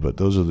did, but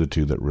those are the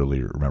two that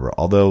really remember.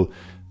 Although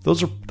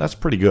that's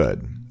pretty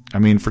good. I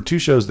mean, for two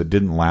shows that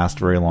didn't last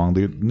very long,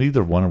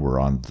 neither one were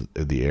on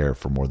the air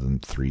for more than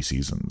 3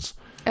 seasons.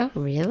 Oh,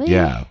 really?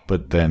 Yeah,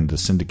 but then the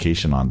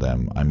syndication on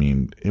them, I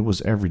mean, it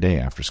was every day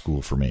after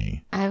school for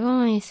me. I've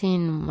only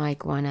seen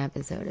like 1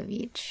 episode of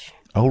each.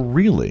 Oh,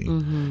 really?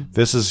 Mm-hmm.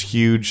 This is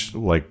huge,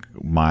 like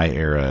my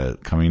era,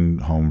 coming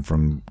home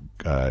from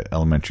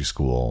elementary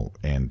school,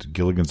 and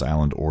Gilligan's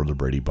Island or The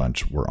Brady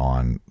Bunch were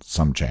on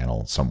some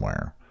channel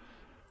somewhere.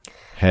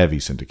 Heavy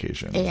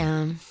syndication.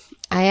 Yeah.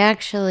 I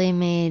actually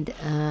made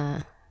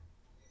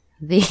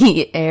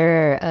the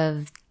error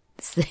of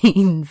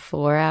saying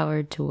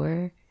 4-hour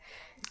tour.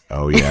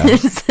 Oh, yeah?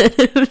 Instead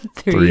of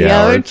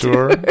 3-hour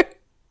tour?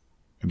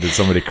 Did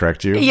somebody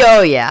correct you?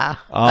 Oh, yeah.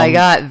 I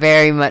got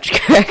very much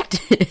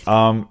corrected.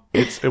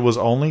 It was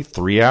only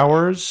 3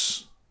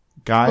 hours,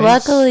 guys.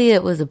 Luckily,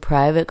 it was a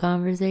private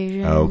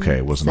conversation. Okay,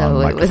 it wasn't on a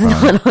so microphone. it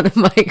was not on a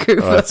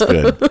microphone. Oh, that's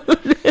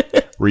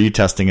good. Were you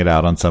testing it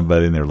out on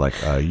somebody and they're like,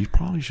 you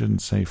probably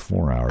shouldn't say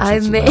 4 hours. I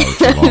That's an made, hour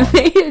too long. I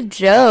made a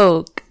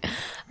joke.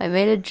 I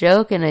made a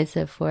joke and I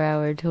said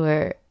 4-hour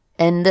tour.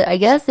 And I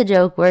guess the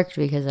joke worked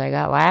because I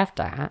got laughed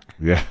at.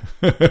 Yeah.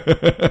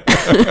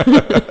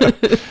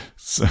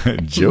 So,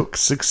 joke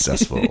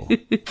successful.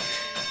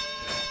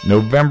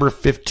 November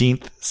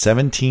 15th,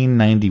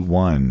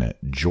 1791,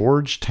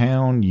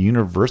 Georgetown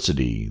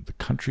University, the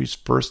country's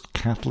first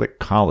Catholic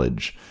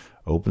college,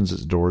 opens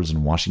its doors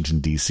in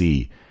Washington,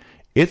 D.C.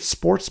 Its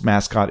sports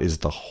mascot is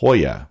the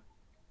Hoya,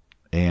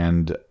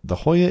 and the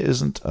Hoya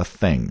isn't a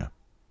thing.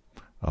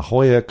 A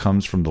Hoya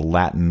comes from the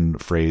Latin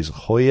phrase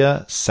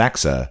Hoya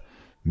saxa,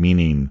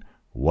 meaning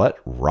what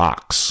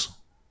rocks.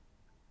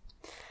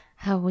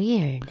 How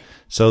weird.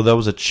 So that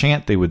was a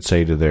chant they would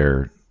say to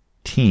their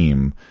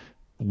team.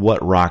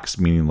 What rocks,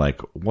 meaning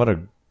like what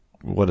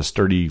a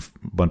sturdy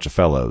bunch of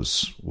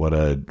fellows. What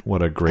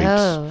a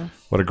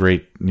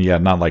great yeah,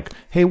 not like,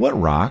 hey, what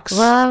rocks?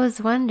 Well, I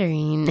was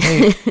wondering.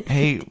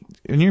 hey,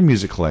 in your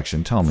music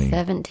collection, tell me.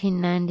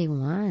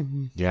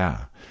 1791.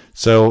 Yeah.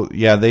 So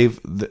yeah,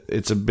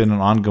 it's been an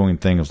ongoing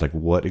thing of like,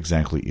 what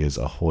exactly is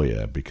a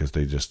Hoya? Because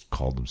they just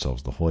called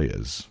themselves the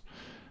Hoyas,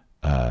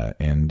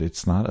 and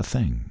it's not a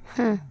thing.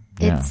 Huh.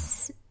 Yeah.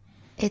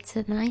 It's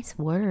a nice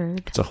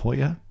word. It's a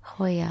Hoya.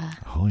 Hoya.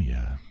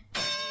 Hoya.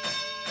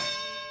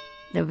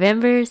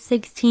 November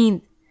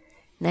 16th,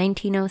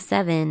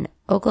 1907,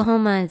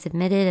 Oklahoma is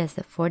admitted as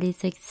the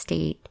 46th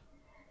state.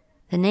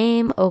 The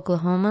name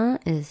Oklahoma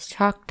is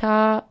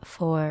Choctaw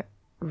for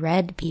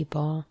red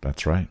people.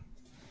 That's right.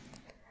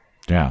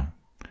 Yeah.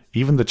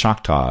 Even the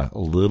Choctaw, a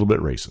little bit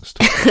racist.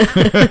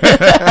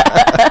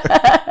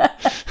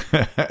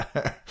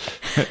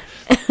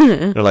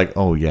 They're like,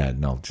 oh yeah,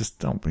 no, just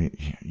don't be,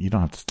 you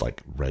don't have to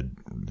like red,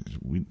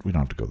 we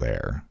don't have to go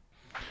there.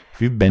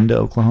 Have you been to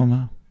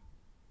Oklahoma?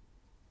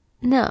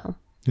 No.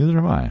 Neither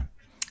have I.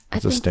 I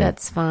It's a think state.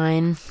 that's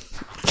fine.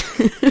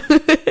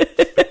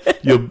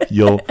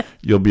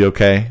 You'll be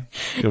okay.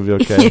 You'll be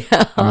okay.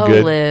 Yeah, I'm I'll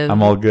good. live.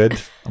 I'm all good.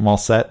 I'm all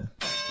set.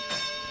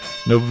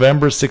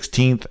 November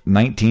 16th,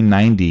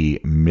 1990,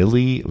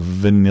 Milli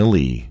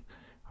Vanilli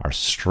are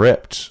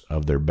stripped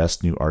of their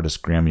Best New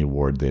Artist Grammy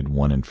Award they had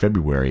won in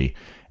February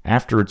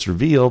after it's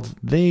revealed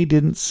they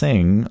didn't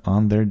sing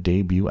on their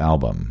debut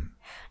album.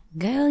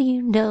 Girl,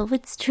 you know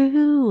it's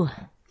true.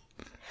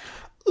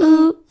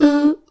 Ooh,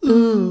 ooh,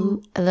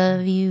 ooh, I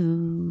love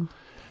you.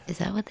 Is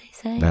that what they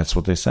say? That's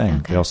what they sang.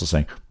 Okay. They also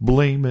sang,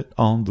 blame it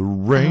on the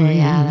rain. Oh,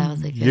 yeah, that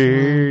was a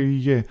good one.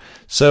 Yeah.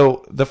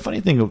 So the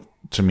funny thing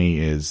to me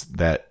is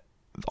that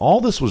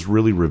all this was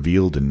really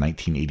revealed in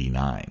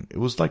 1989. It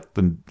was like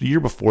the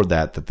year before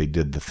that they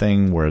did the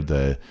thing where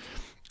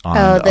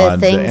on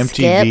thing the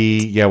MTV,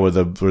 skipped? yeah, where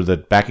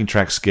the backing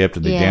track skipped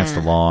and they danced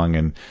along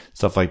and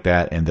stuff like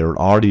that. And there had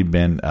already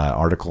been an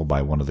article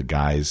by one of the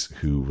guys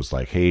who was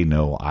like, "Hey,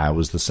 no, I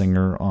was the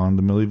singer on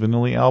the Milli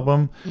Vanilli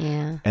album."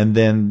 Yeah. And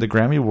then the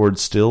Grammy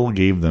Awards still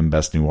gave them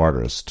Best New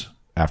Artist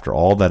after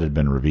all that had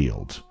been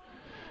revealed.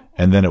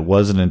 And then it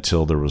wasn't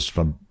until there was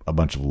a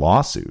bunch of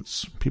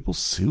lawsuits. People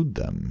sued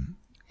them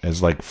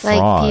as like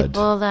fraud.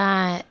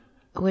 Like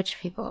which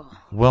people?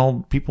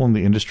 Well, people in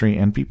the industry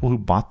and people who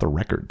bought the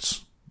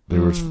records. They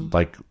were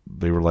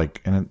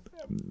like, and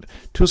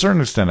to a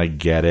certain extent, I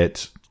get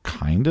it,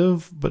 kind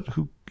of, but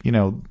who,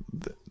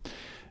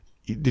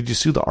 did you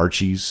sue the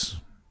Archies?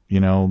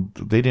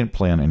 They didn't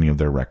play on any of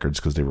their records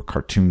because they were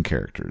cartoon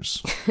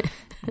characters,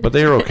 but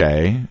they were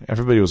okay.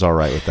 Everybody was all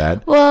right with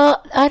that.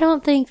 Well, I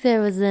don't think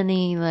there was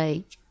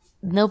any,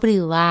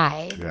 nobody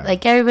lied. Yeah.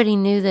 Like, everybody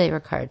knew they were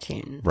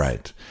cartoons.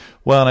 Right.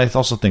 Well, and I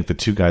also think the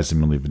two guys in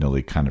Milli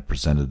Vanilli kind of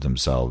presented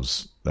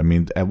themselves. I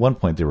mean, at one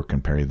point they were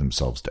comparing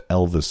themselves to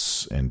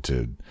Elvis and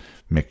to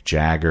Mick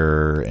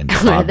Jagger and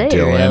to Bob they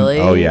Dylan. really?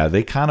 Oh yeah,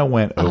 they kind of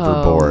went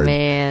overboard. Oh,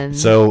 man.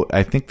 So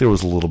I think there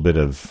was a little bit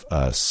of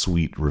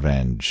sweet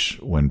revenge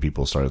when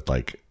people started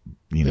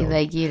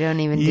you don't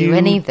even do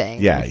anything.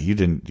 Yeah, you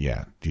didn't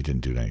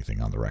do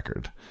anything on the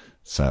record.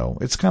 So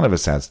it's kind of a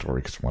sad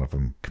story because one of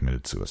them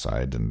committed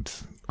suicide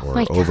or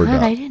overdosed.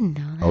 God, I didn't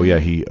know that. Oh yeah,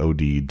 he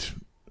OD'd.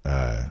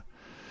 Oh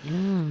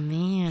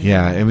man.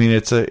 Yeah, I mean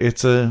it's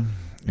a.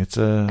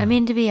 I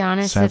mean, to be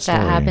honest, sad if that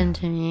story. happened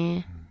to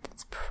me,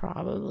 that's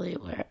probably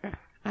where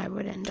I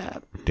would end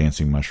up.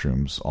 Dancing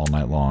mushrooms all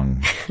night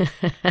long,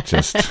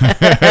 just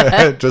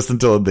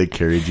until they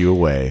carried you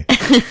away.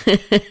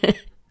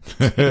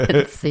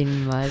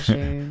 Dancing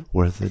mushroom.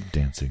 Where the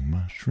dancing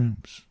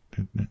mushrooms.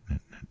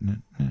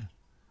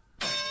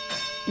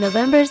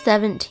 November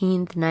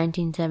 17th,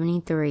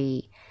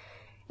 1973.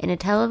 In a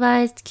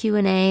televised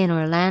Q&A in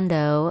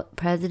Orlando,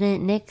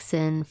 President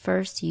Nixon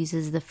first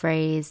uses the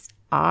phrase,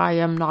 "I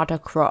am not a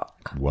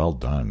crook." Well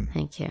done.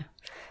 Thank you.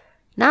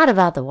 Not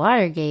about the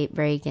Watergate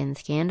break-in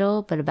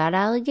scandal, but about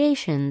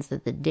allegations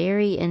that the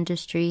dairy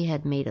industry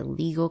had made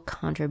illegal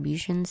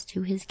contributions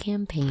to his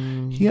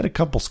campaign. He had a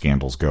couple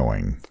scandals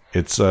going.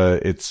 It's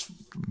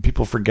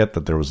people forget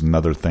that there was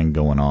another thing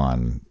going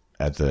on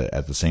at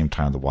the same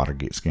time the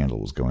Watergate scandal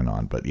was going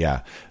on. But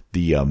yeah,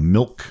 the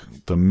milk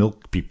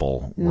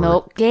people,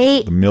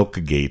 Milkgate, the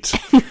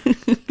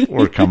Milkgate,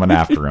 were coming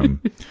after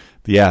him.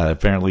 Yeah,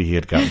 apparently he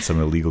had gotten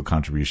some illegal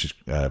contributions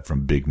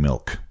from Big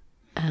Milk.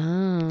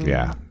 Oh,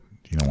 yeah,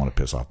 you don't want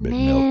to piss off Big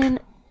man,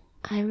 Milk.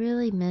 I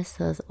really miss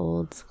those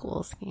old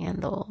school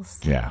scandals.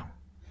 Yeah.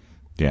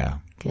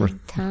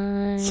 Good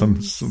times.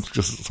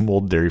 Some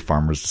old dairy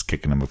farmers just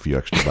kicking him a few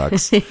extra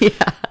bucks.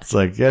 It's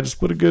like, yeah, just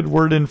put a good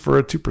word in for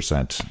a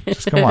 2%.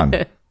 Just come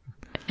on.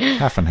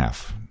 Half and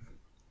half.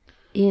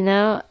 You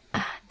know,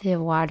 the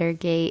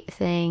Watergate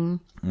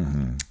thing.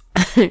 Mm-hmm.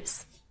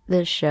 There's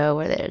this show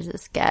where there's a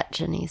sketch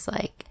and he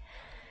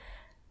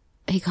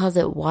calls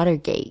it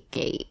Watergate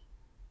Gate.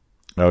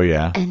 Oh,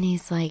 yeah. And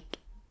he's like,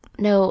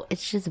 no,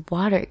 it's just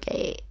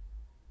Watergate.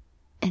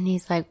 And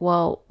he's like,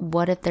 well,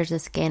 what if there's a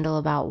scandal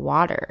about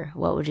water?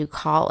 What would you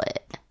call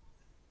it?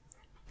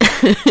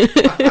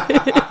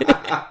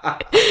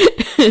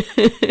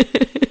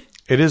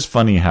 It is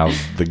funny how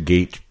the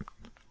gate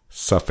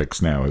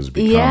suffix now has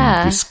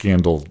become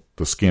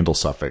the scandal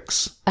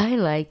suffix. I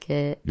like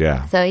it.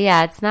 Yeah. So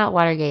yeah, it's not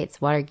Watergate,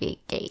 it's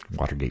Watergate Gate.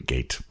 Watergate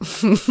Gate.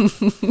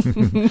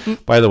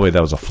 By the way,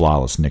 that was a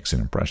flawless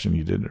Nixon impression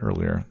you did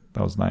earlier.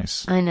 That was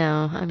nice. I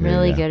know. I'm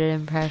really good at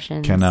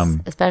impressions,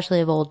 especially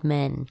of old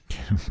men.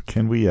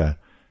 Can we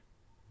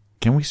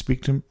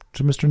speak to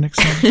Mr.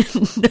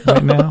 Nixon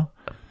right now?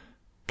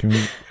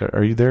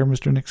 Are you there,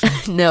 Mr.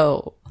 Nixon?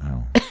 No.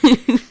 Oh.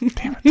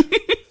 Damn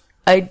it.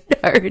 I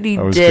already did it.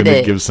 I was going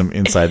to give some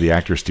inside the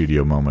actor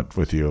studio moment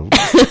with you.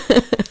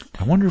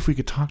 I wonder if we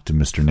could talk to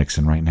Mr.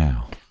 Nixon right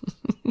now.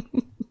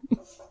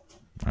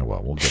 Oh,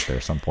 well, we'll get there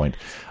at some point.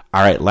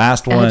 All right,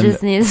 last one. I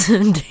just need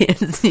some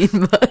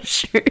dancing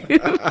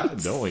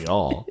mushrooms. Don't we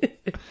all?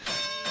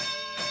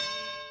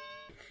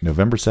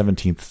 November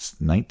 17th,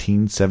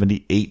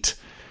 1978.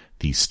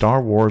 The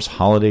Star Wars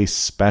Holiday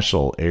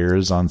Special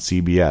airs on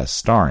CBS,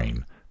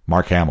 starring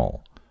Mark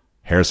Hamill,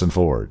 Harrison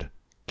Ford,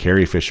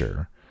 Carrie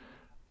Fisher,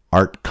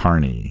 Art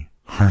Carney,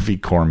 Harvey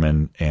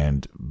Korman,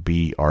 and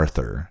B.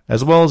 Arthur,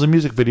 as well as a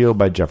music video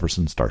by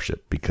Jefferson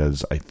Starship,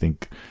 because I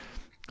think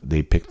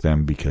they picked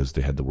them because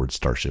they had the word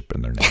Starship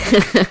in their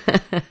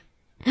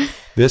name.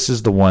 This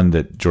is the one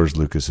that George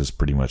Lucas has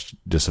pretty much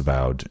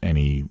disavowed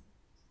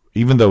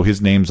even though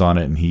his name's on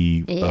it and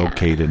he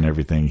okayed it and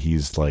everything,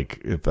 he's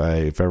like, if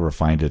I ever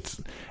find it,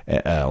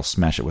 I'll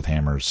smash it with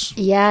hammers.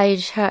 Yeah,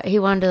 he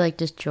wanted to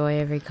destroy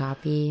every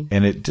copy.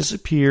 And it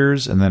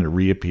disappears and then it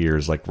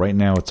reappears. Like right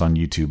now it's on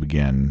YouTube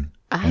again.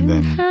 I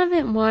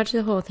haven't watched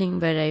the whole thing,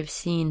 but I've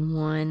seen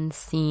one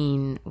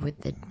scene with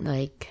the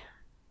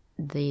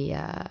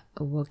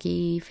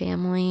Wookiee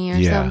family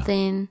or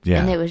something.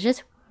 Yeah. And it was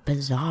just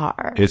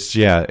bizarre. It's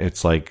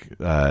like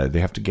they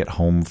have to get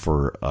home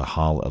for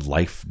a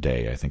life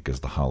day, I think is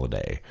the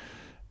holiday,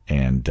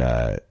 and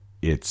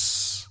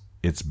it's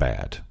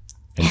bad.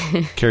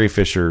 And Carrie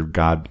Fisher,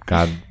 God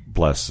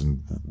bless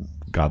and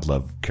God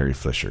love Carrie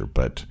Fisher,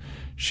 but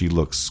she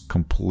looks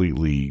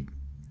completely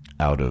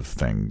out of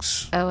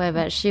things. Oh, I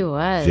bet she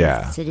was.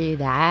 To do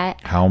that.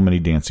 How many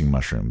dancing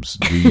mushrooms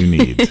do you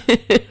need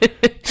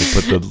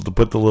to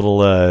put the little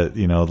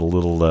the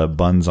little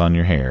buns on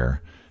your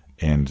hair?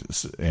 And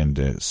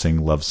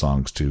sing love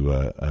songs to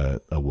a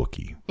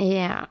Wookiee.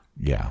 Yeah.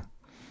 Yeah.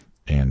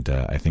 And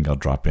I think I'll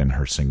drop in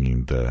her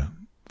singing the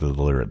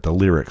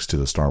lyrics to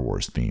the Star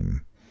Wars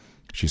theme.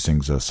 She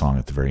sings a song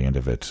at the very end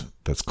of it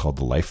that's called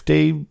the Life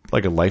Day,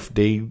 like a Life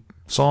Day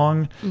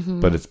song,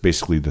 but it's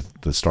basically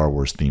the Star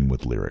Wars theme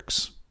with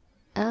lyrics.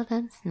 Oh,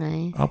 that's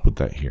nice. I'll put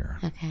that here.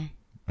 Okay.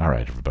 All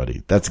right,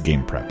 everybody. That's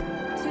Game Prep.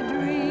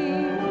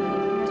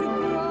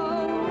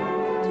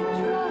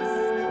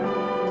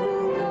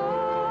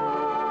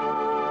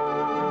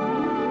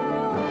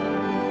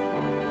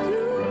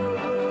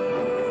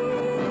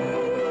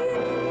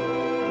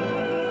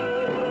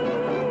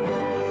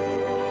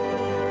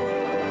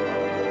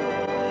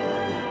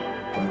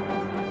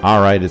 All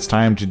right, it's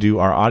time to do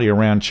our Audio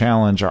Round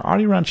Challenge. Our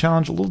Audio Round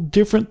Challenge a little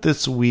different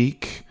this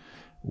week.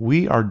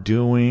 We are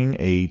doing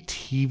a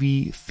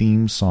TV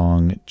theme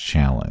song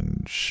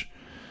challenge.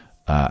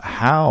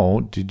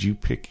 How did you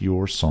pick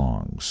your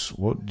songs?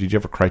 Did you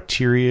have a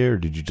criteria or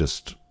did you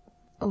just...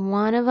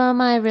 One of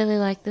them, I really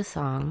like the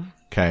song.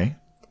 Okay.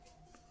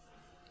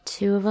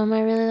 Two of them,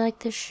 I really like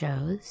the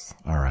shows.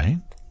 All right.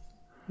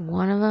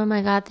 One of them,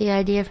 I got the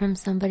idea from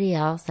somebody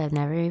else. I've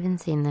never even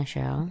seen the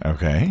show.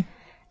 Okay.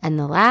 And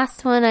the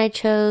last one I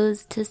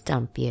chose to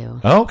stump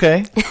you.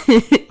 Okay.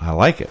 I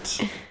like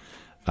it.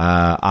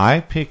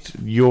 I picked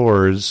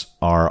yours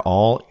are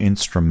all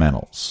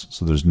instrumentals.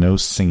 So there's no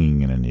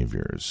singing in any of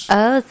yours.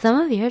 Oh, some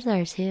of yours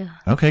are too.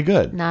 Okay,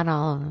 good. Not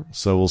all of them.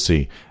 So we'll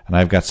see. And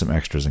I've got some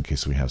extras in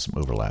case we have some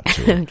overlap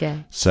too.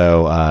 Okay.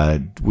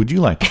 So would you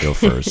like to go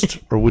first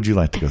or would you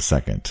like to go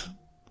second?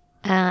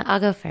 I'll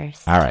go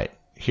first. All right.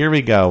 Here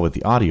we go with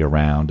the Audio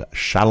Round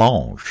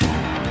Challenge.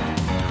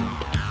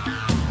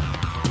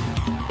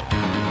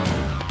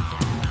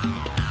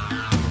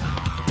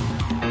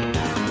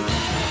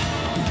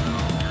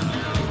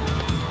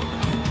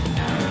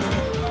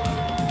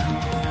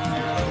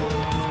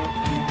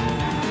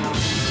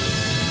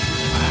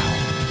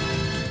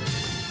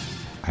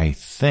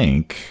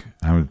 think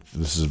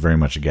this is very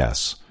much a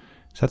guess.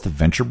 Is that the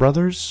Venture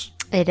Brothers?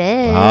 It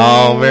is.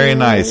 Oh, very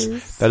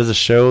nice. That is a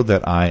show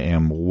that I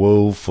am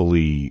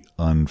woefully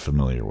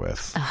unfamiliar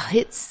with. Oh,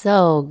 it's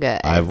so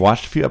good. I've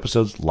watched a few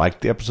episodes, liked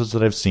the episodes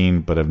that I've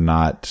seen, but have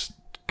not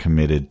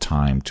committed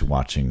time to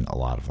watching a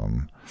lot of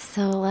them.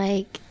 So,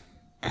 like,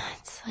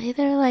 it's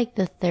either like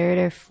the third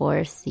or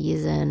fourth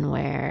season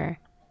where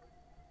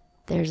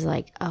there's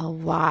like a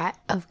lot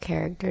of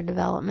character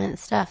development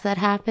stuff that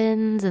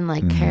happens and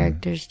like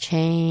characters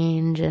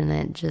change and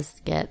it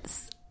just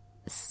gets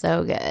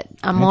so good.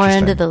 I'm more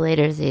into the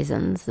later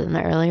seasons than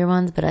the earlier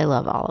ones, but I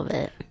love all of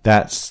it.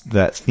 That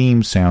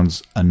theme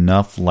sounds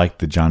enough like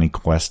the Johnny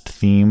Quest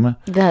theme.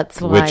 That's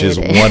why which is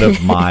one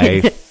of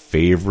my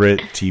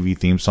favorite TV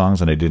theme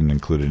songs, and I didn't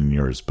include it in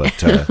yours,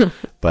 but oh,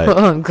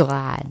 I'm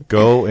glad.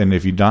 Go, and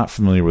if you're not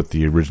familiar with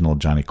the original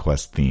Johnny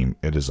Quest theme,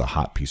 it is a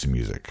hot piece of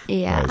music.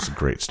 Yeah. It's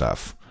great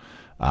stuff.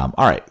 All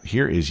right,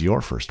 here is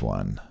your first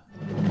one.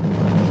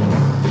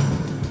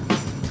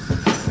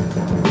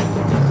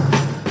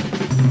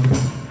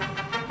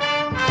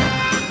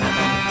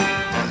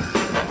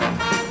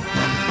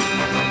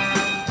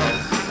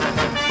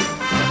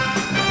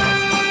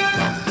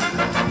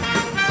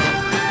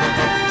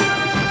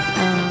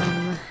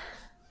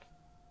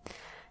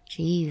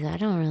 Geez, I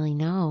don't really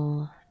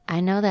know. I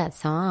know that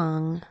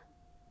song.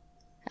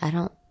 I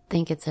don't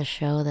think it's a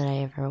show that I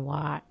ever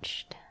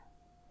watched.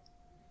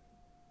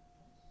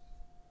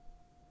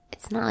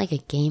 It's not like a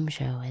game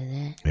show, is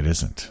it? It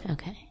isn't.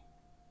 Okay.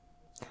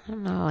 I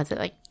don't know. Is it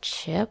like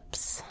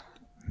Chips?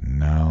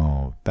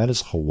 No, that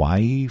is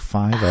Hawaii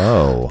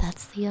Five-0.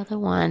 That's the other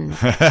one.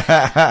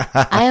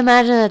 I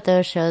imagine that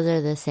those shows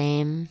are the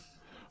same.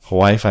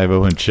 Hawaii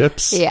Five-0 and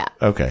Chips? Yeah.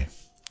 Okay.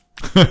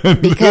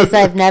 Because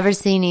I've never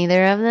seen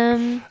either of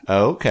them.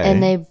 Okay.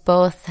 And they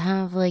both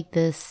have like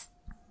this,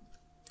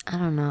 I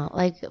don't know,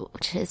 like,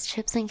 is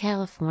Chips in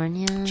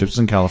California? Chips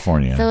in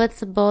California. So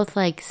it's both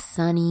like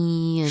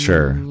sunny and,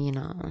 sure. you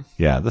know.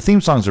 Yeah, the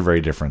theme songs are very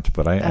different,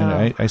 but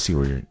I see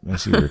where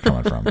you're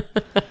coming from.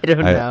 I don't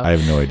know. I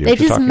have no idea. They what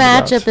you're just talking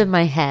match about. up in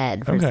my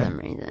head for some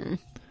reason.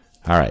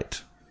 All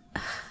right.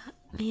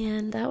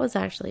 Man, that was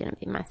actually going to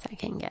be my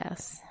second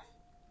guess.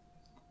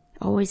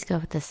 Always go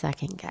with the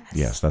second guess.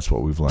 Yes, that's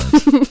what we've learned.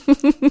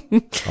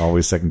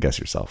 Always second guess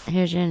yourself.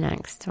 Here's your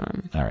next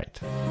one. All right.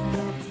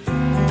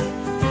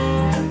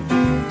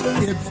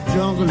 It's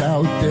jungle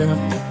out there,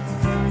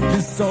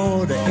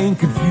 disorder and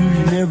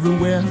confusion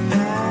everywhere.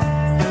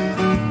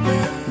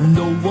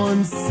 No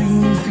one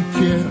seems to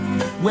care.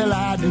 Well,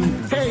 I do.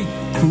 Hey,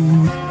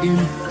 who's in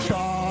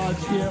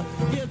charge here?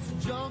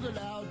 It's jungle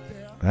out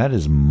there. That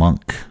is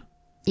Monk.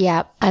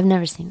 Yeah, I've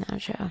never seen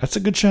that show. That's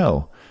a good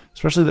show.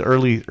 Especially the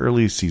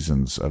early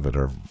seasons of it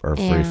are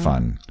very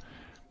fun.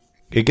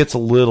 It gets a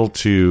little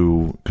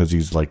too, because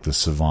he's like the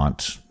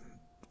savant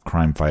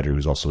crime fighter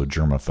who's also a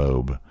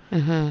germaphobe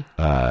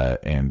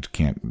and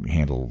can't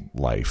handle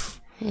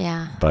life.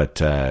 Yeah. But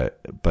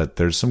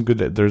there's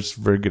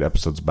very good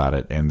episodes about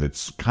it, and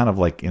it's kind of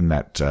like in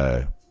that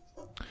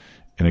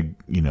in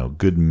a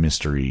good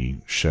mystery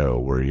show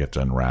where you have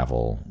to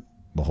unravel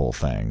the whole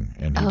thing,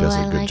 and he does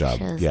a good job.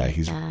 Yeah,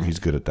 he's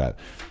good at that.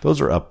 Those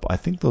are up. I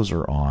think those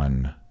are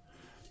on.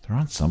 They're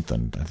on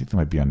something. I think they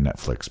might be on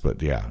Netflix,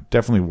 but yeah,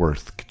 definitely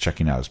worth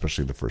checking out,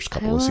 especially the first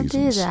couple of seasons. I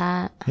will do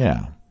that.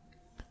 Yeah.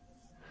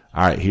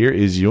 All right, here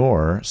is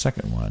your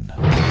second one.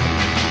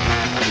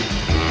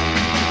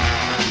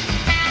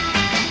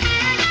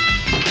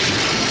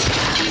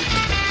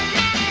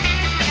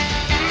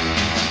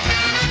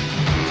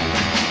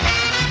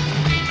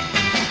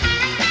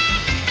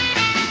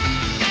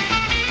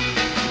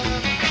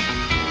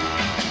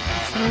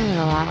 Sounded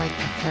a lot like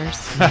the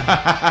first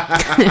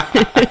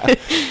one.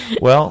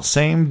 Well,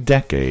 same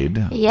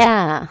decade.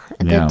 Yeah,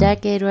 the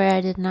decade where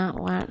I did not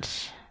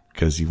watch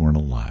Because you weren't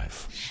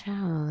alive.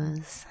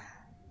 shows.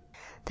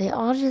 They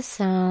all just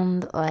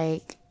sound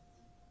like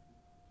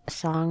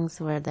songs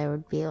where there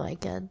would be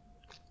like a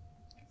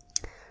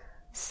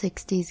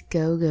 60s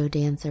go-go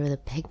dancer with a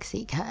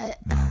pixie cut.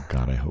 Oh,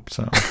 God, I hope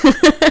so.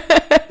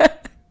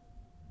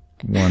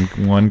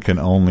 One can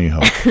only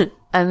hope.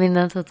 I mean,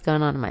 that's what's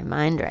going on in my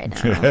mind right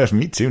now.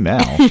 Me too now.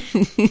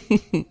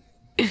 I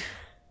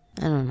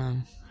don't know.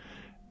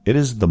 It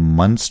is the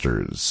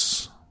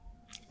Munsters.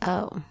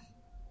 Oh,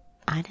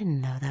 I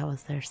didn't know that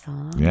was their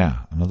song. Yeah,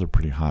 another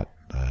pretty hot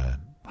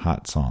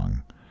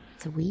song.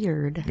 It's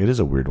weird. It is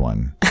a weird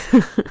one.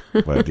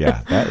 But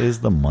yeah, that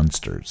is the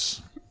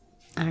Munsters.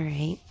 All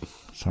right.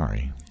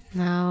 Sorry.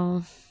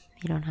 No,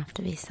 you don't have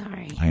to be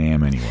sorry. I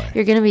am anyway.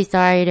 You're going to be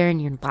sorry during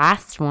your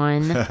last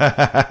one. You're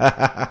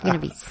going to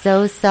be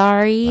so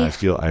sorry. I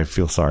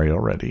feel sorry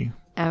already.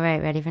 All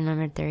right, ready for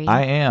number 3?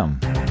 I am.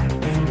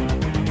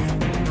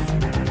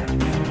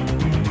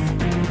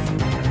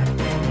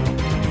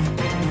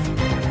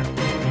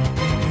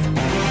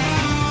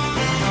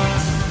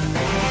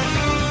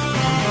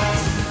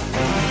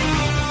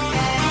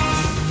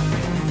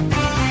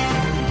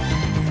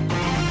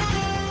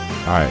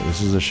 All right,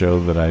 this is a show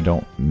that I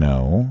don't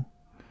know.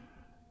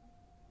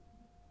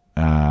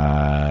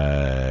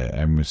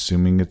 I'm I'm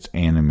assuming it's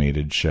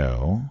animated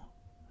show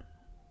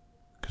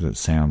because it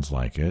sounds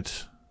like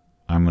it.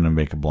 I'm going to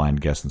make a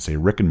blind guess and say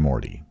Rick and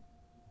Morty.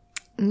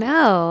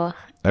 No.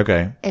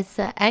 Okay. It's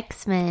the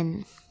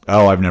X-Men.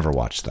 Oh, I've never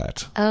watched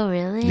that. Oh,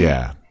 really?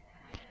 Yeah.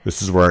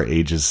 This is where our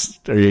age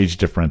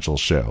differential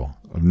show.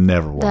 I've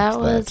never watched that. That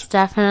was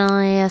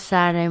definitely a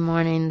Saturday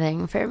morning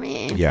thing for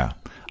me. Yeah.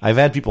 I've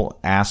had people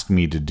ask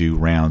me to do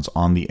rounds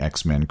on the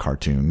X-Men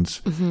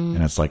cartoons,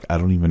 and it's like, I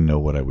don't even know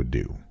what I would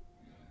do.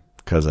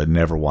 Because I'd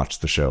never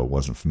watched the show,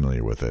 wasn't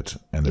familiar with it.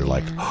 And they're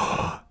like,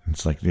 oh.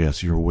 It's like,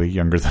 yes, you're way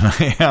younger than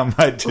I am.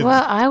 I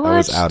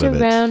watched I wrote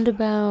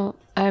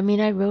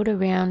a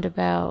round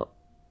about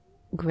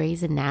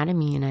Grey's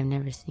Anatomy, and I've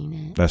never seen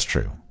it. That's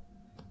true.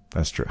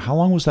 How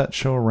long was that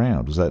show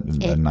around? Was that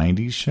a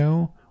 90s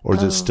show? Or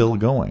is it still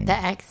going? The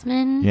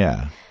X-Men?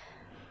 Yeah.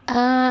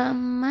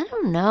 I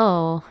don't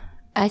know.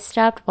 I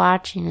stopped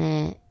watching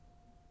it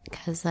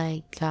because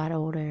I got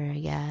older, I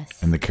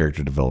guess. And the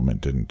character development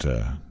didn't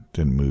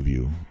move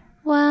you?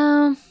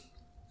 Well,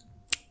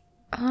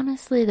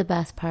 honestly, the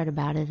best part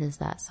about it is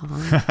that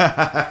song.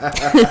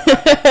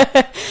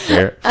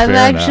 I'm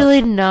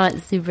actually not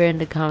super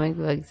into comic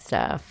book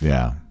stuff.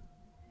 Yeah.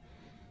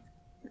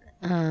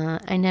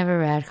 I never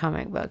read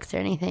comic books or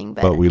anything,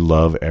 but we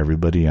love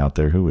everybody out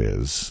there who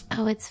is.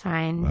 Oh, it's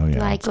fine. Oh, yeah,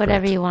 like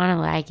whatever you want to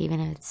like,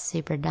 even if it's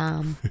super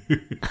dumb.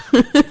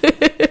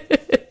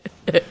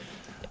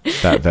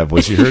 That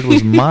voice you heard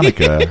was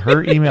Monica.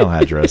 Her email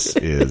address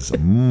is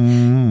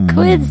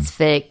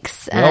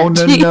Quizfix.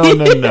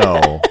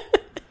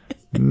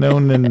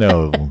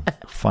 No.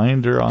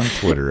 Find her on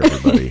Twitter,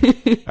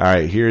 everybody. All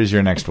right, here's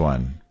your next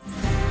one.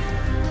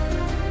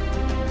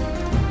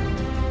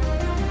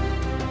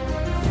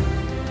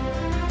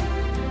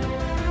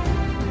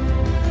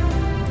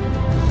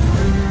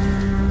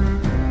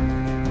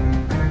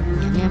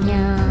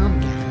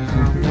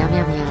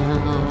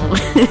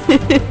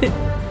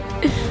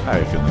 I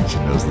have a feeling she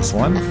knows this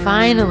one.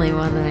 Finally,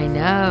 one that I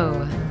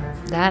know.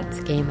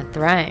 That's Game of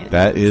Thrones.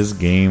 That is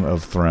Game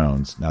of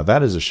Thrones. Now,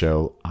 that is a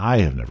show I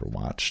have never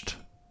watched.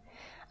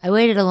 I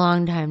waited a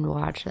long time to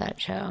watch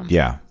that show.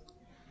 Yeah.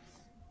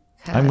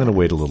 I'm going to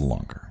wait a little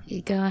longer.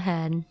 You go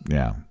ahead.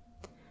 Yeah.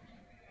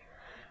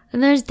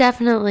 And there's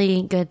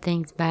definitely good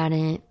things about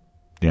it.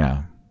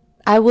 Yeah.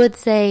 I would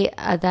say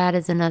that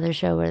is another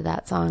show where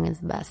that song is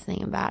the best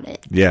thing about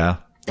it. Yeah.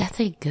 That's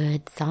a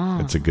good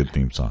song. It's a good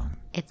theme song.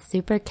 It's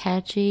super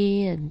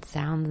catchy and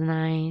sounds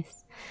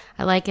nice.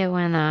 I like it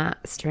when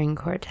string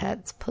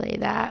quartets play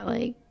that,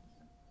 like,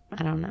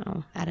 I don't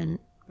know, at an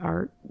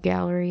art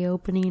gallery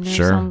opening or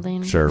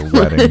something. Sure,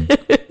 wedding.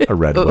 A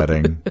red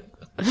wedding.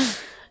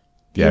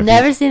 Yeah, You've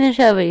never seen the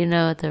show, but you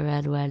know what the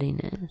red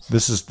wedding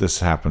is.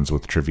 This happens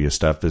with trivia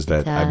stuff, is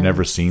that I've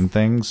never seen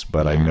things,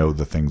 but I know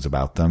the things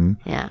about them.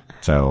 Yeah.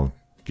 So,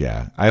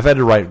 yeah. I've had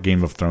to write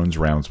Game of Thrones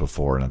rounds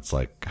before, and it's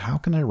like, how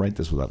can I write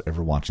this without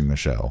ever watching the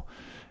show?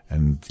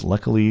 And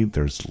luckily,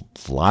 there's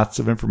lots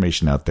of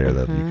information out there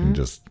that you can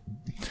just...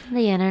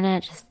 The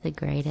internet, just the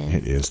greatest.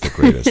 It is the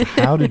greatest.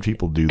 How did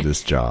people do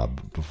this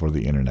job before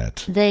the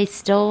internet? They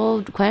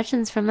stole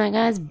questions from that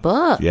guy's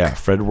book. Yeah,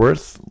 Fred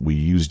Worth, we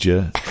used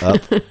you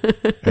up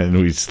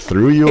and we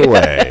threw you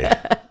away.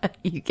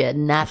 You get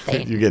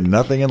nothing. You get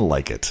nothing and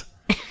like it.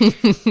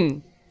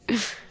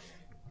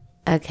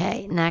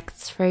 Okay,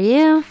 next for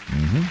you.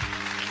 Mm-hmm.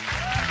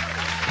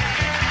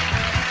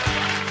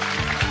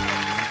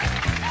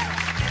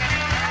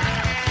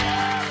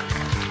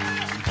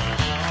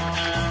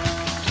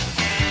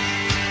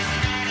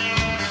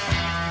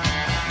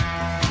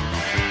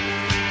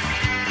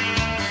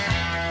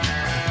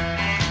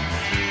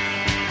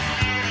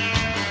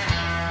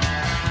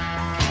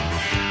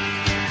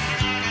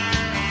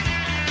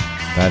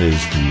 That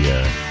is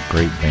the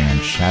great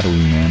band Shadowy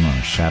Men on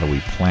a Shadowy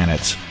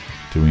Planet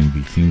doing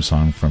the theme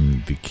song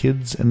from The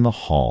Kids in the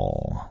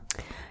Hall.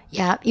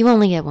 Yeah, you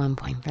only get 1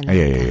 point for that.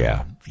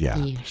 Yeah.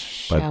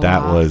 But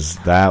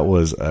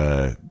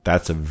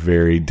that's a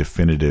very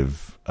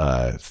definitive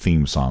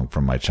theme song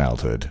from my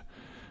childhood.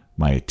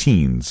 My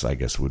teens, I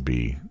guess, would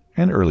be,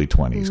 and early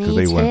 20s.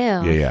 Me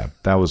too. Yeah.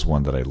 That was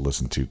one that I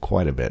listened to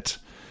quite a bit.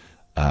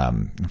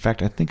 In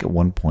fact, I think at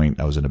one point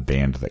I was in a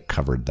band that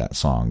covered that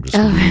song. Just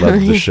we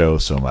loved the show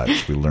so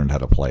much, we learned how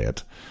to play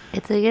it.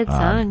 It's a good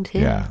song too.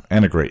 Yeah,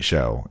 and a great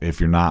show. If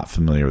you're not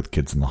familiar with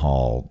Kids in the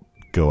Hall,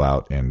 go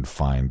out and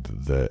find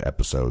the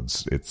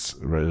episodes. It's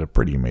a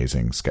pretty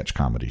amazing sketch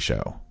comedy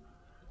show.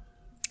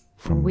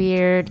 From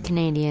weird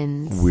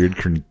Canadians. Weird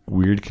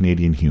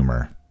Canadian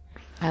humor.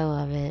 I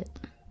love it.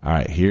 All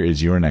right, here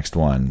is your next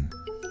one.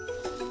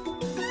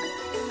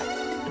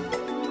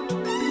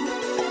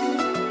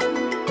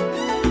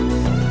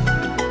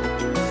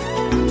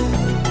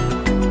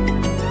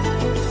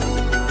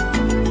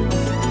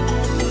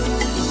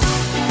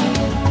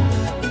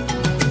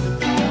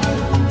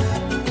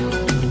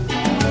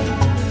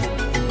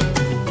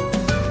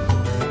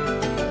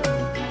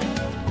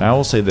 Now, I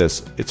will say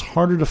this. It's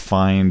harder to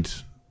find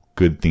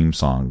good theme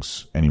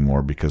songs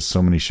anymore because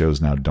so many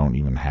shows now don't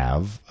even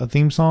have a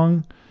theme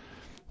song.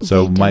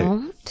 So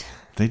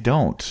They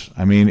don't.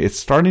 I mean, it's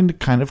starting to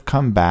kind of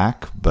come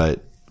back,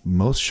 but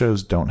most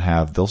shows don't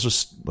have. They'll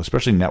just,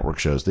 especially network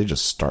shows, they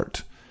just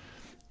start.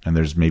 And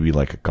there's maybe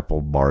like a couple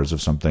bars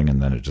of something,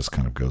 and then it just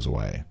kind of goes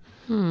away.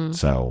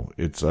 So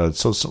it's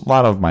so a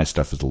lot of my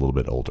stuff is a little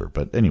bit older.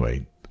 But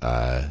anyway,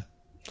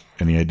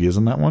 any ideas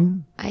on that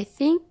one? I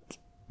think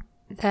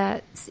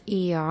that's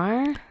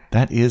ER.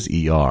 That is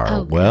ER.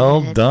 Oh,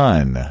 well good.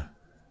 done.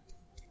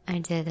 I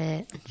did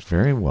it.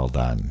 Very well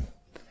done.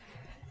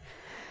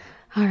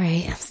 All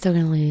right, I'm still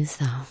gonna lose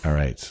though. All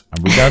right,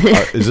 are we done?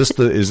 Is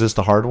this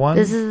the hard one?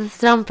 This is the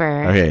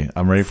stumper. Okay,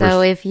 I'm ready for.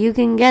 So if you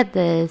can get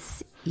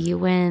this, you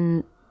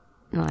win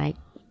like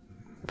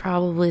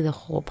probably the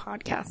whole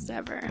podcast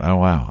ever. Oh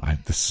wow,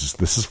 this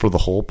is for the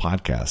whole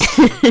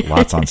podcast.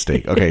 Lots on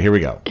stake. Okay, here we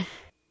go.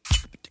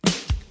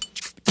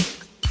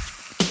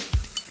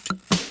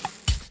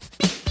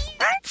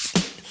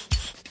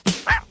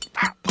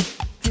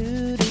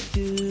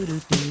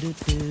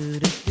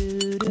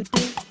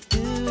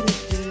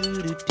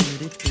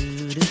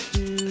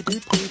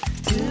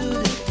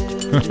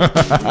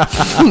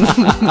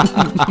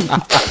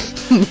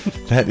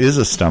 That is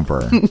a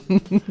stumper.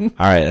 All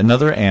right,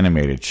 another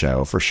animated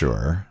show for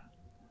sure.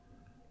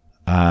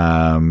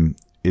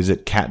 Is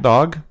it Cat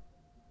Dog?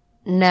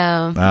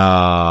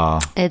 No.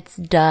 It's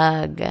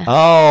Doug.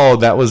 Oh,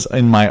 that was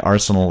in my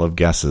arsenal of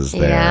guesses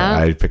there. Yeah.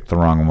 I picked the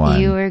wrong one.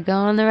 You were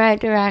going the right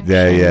direction.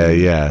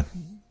 Yeah.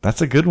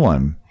 That's a good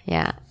one.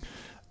 Yeah.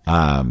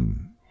 Doug,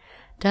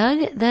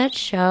 that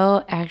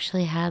show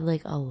actually had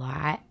like a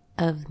lot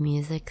of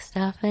music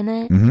stuff in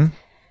it. Mm-hmm.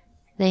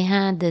 They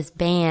had this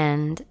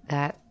band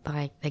that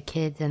like the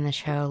kids in the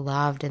show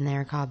loved, and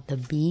they're called The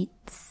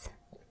Beats.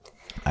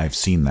 I've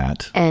seen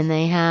that. And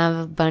they have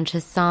a bunch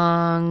of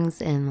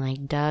songs, and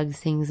like Doug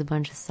sings a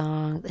bunch of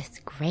songs. It's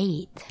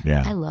great.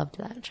 Yeah. I loved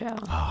that show.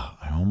 Oh,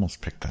 I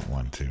almost picked that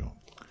one too.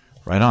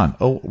 Right on.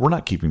 Oh, we're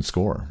not keeping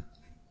score.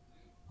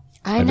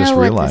 I just know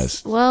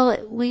realized. Well,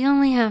 we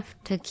only have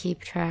to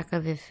keep track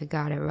of if we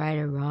got it right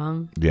or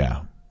wrong.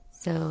 Yeah.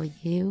 So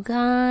you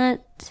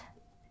got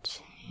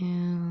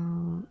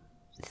 2,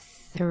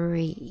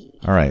 3.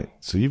 All right.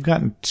 So you've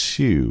gotten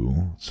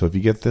 2. So if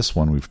you get this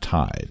one, we've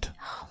tied.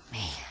 Oh,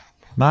 man.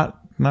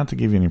 Not to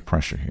give you any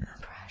pressure here.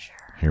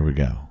 Here we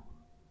go.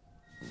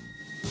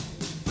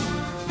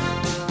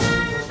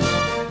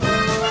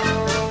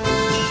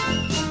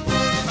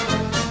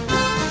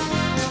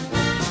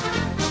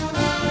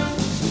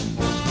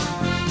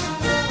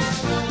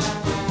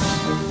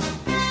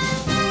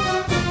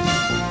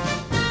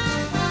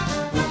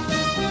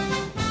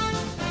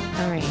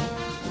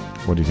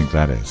 What do you think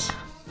that is?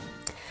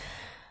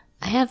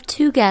 I have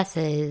 2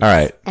 guesses. All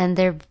right. And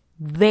they're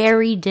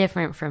very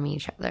different from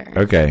each other.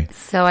 Okay.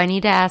 So I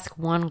need to ask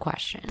one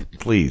question.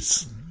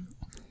 Please.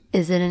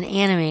 Is it an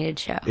animated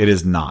show? It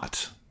is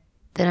not.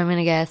 Then I'm going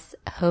to guess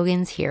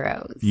Hogan's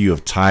Heroes. You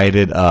have tied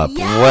it up.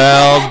 Yes!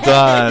 Well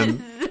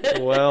done.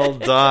 Well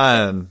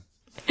done.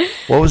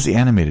 What was the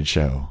animated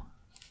show?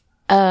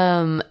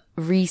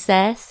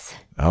 Recess.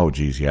 Oh,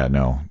 geez. Yeah,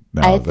 no.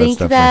 I that's think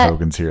definitely that,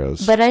 Hogan's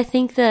Heroes. But I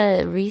think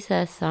the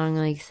Recess song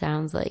like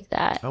sounds like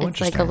that. Oh,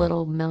 it's like a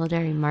little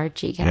military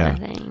marchy kind of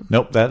thing.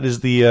 Nope, that is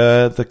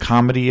the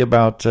comedy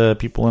about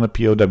people in a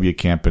POW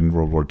camp in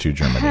World War II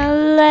Germany.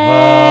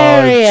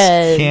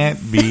 Hilarious!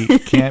 Oh,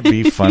 can't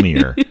be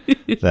funnier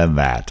than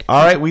that.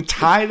 All right, we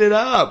tied it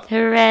up.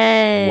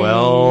 Hooray!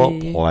 Well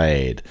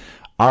played.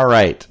 All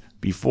right,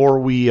 before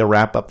we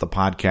wrap up the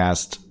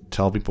podcast,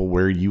 tell people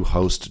where you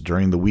host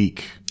during the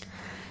week.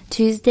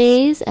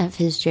 Tuesdays at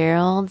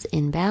Fitzgerald's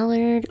in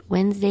Ballard.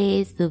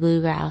 Wednesdays, the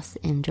Bluegrass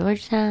in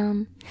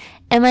Georgetown.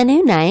 And my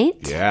new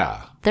night,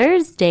 Yeah.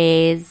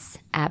 Thursdays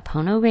at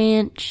Pono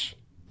Ranch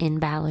in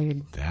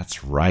Ballard.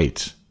 That's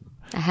right.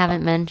 I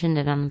haven't mentioned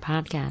it on the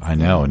podcast. I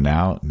know.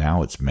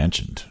 Now it's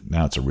mentioned.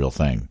 Now it's a real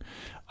thing.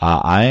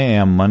 I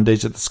am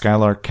Mondays at the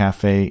Skylark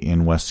Cafe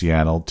in West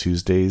Seattle.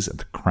 Tuesdays at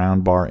the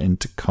Crown Bar in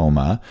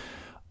Tacoma.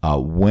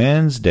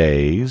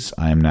 Wednesdays,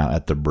 I am now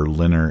at the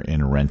Berliner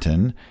in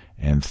Renton.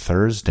 And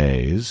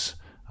Thursdays,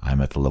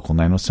 I'm at the Local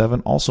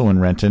 907, also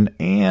in Renton.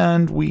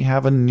 And we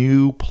have a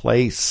new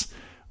place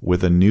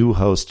with a new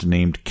host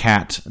named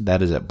Kat.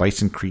 That is at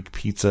Bison Creek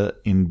Pizza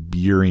in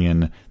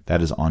Burien.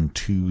 That is on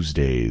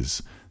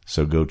Tuesdays.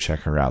 So go check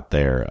her out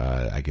there.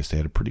 I guess they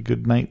had a pretty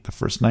good night the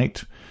first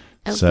night.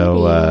 Okay.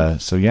 So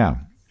yeah.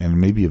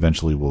 And maybe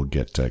eventually we'll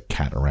get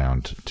Kat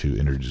around to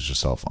introduce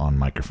herself on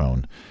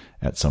microphone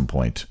at some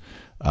point.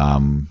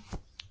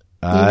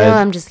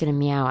 I'm just going to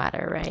meow at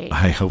her, right?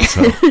 I hope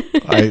so.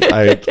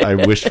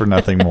 I wish for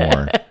nothing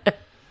more.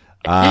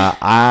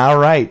 All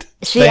right.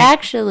 She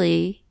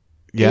actually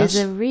Yes?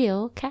 is a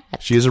real cat.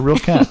 She is a real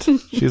cat.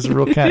 She is a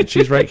real cat.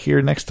 She's right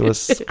here next to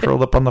us,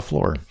 curled up on the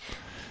floor.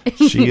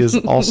 She is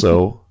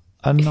also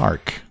a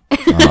narc.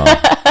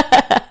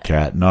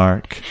 Cat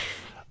narc.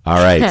 All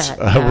right.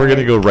 We're going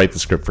to go write the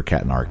script for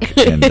Cat Narc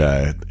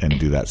and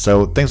do that.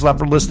 So thanks a lot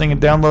for listening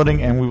and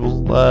downloading, and we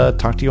will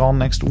talk to you all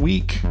next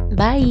week.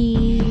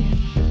 Bye.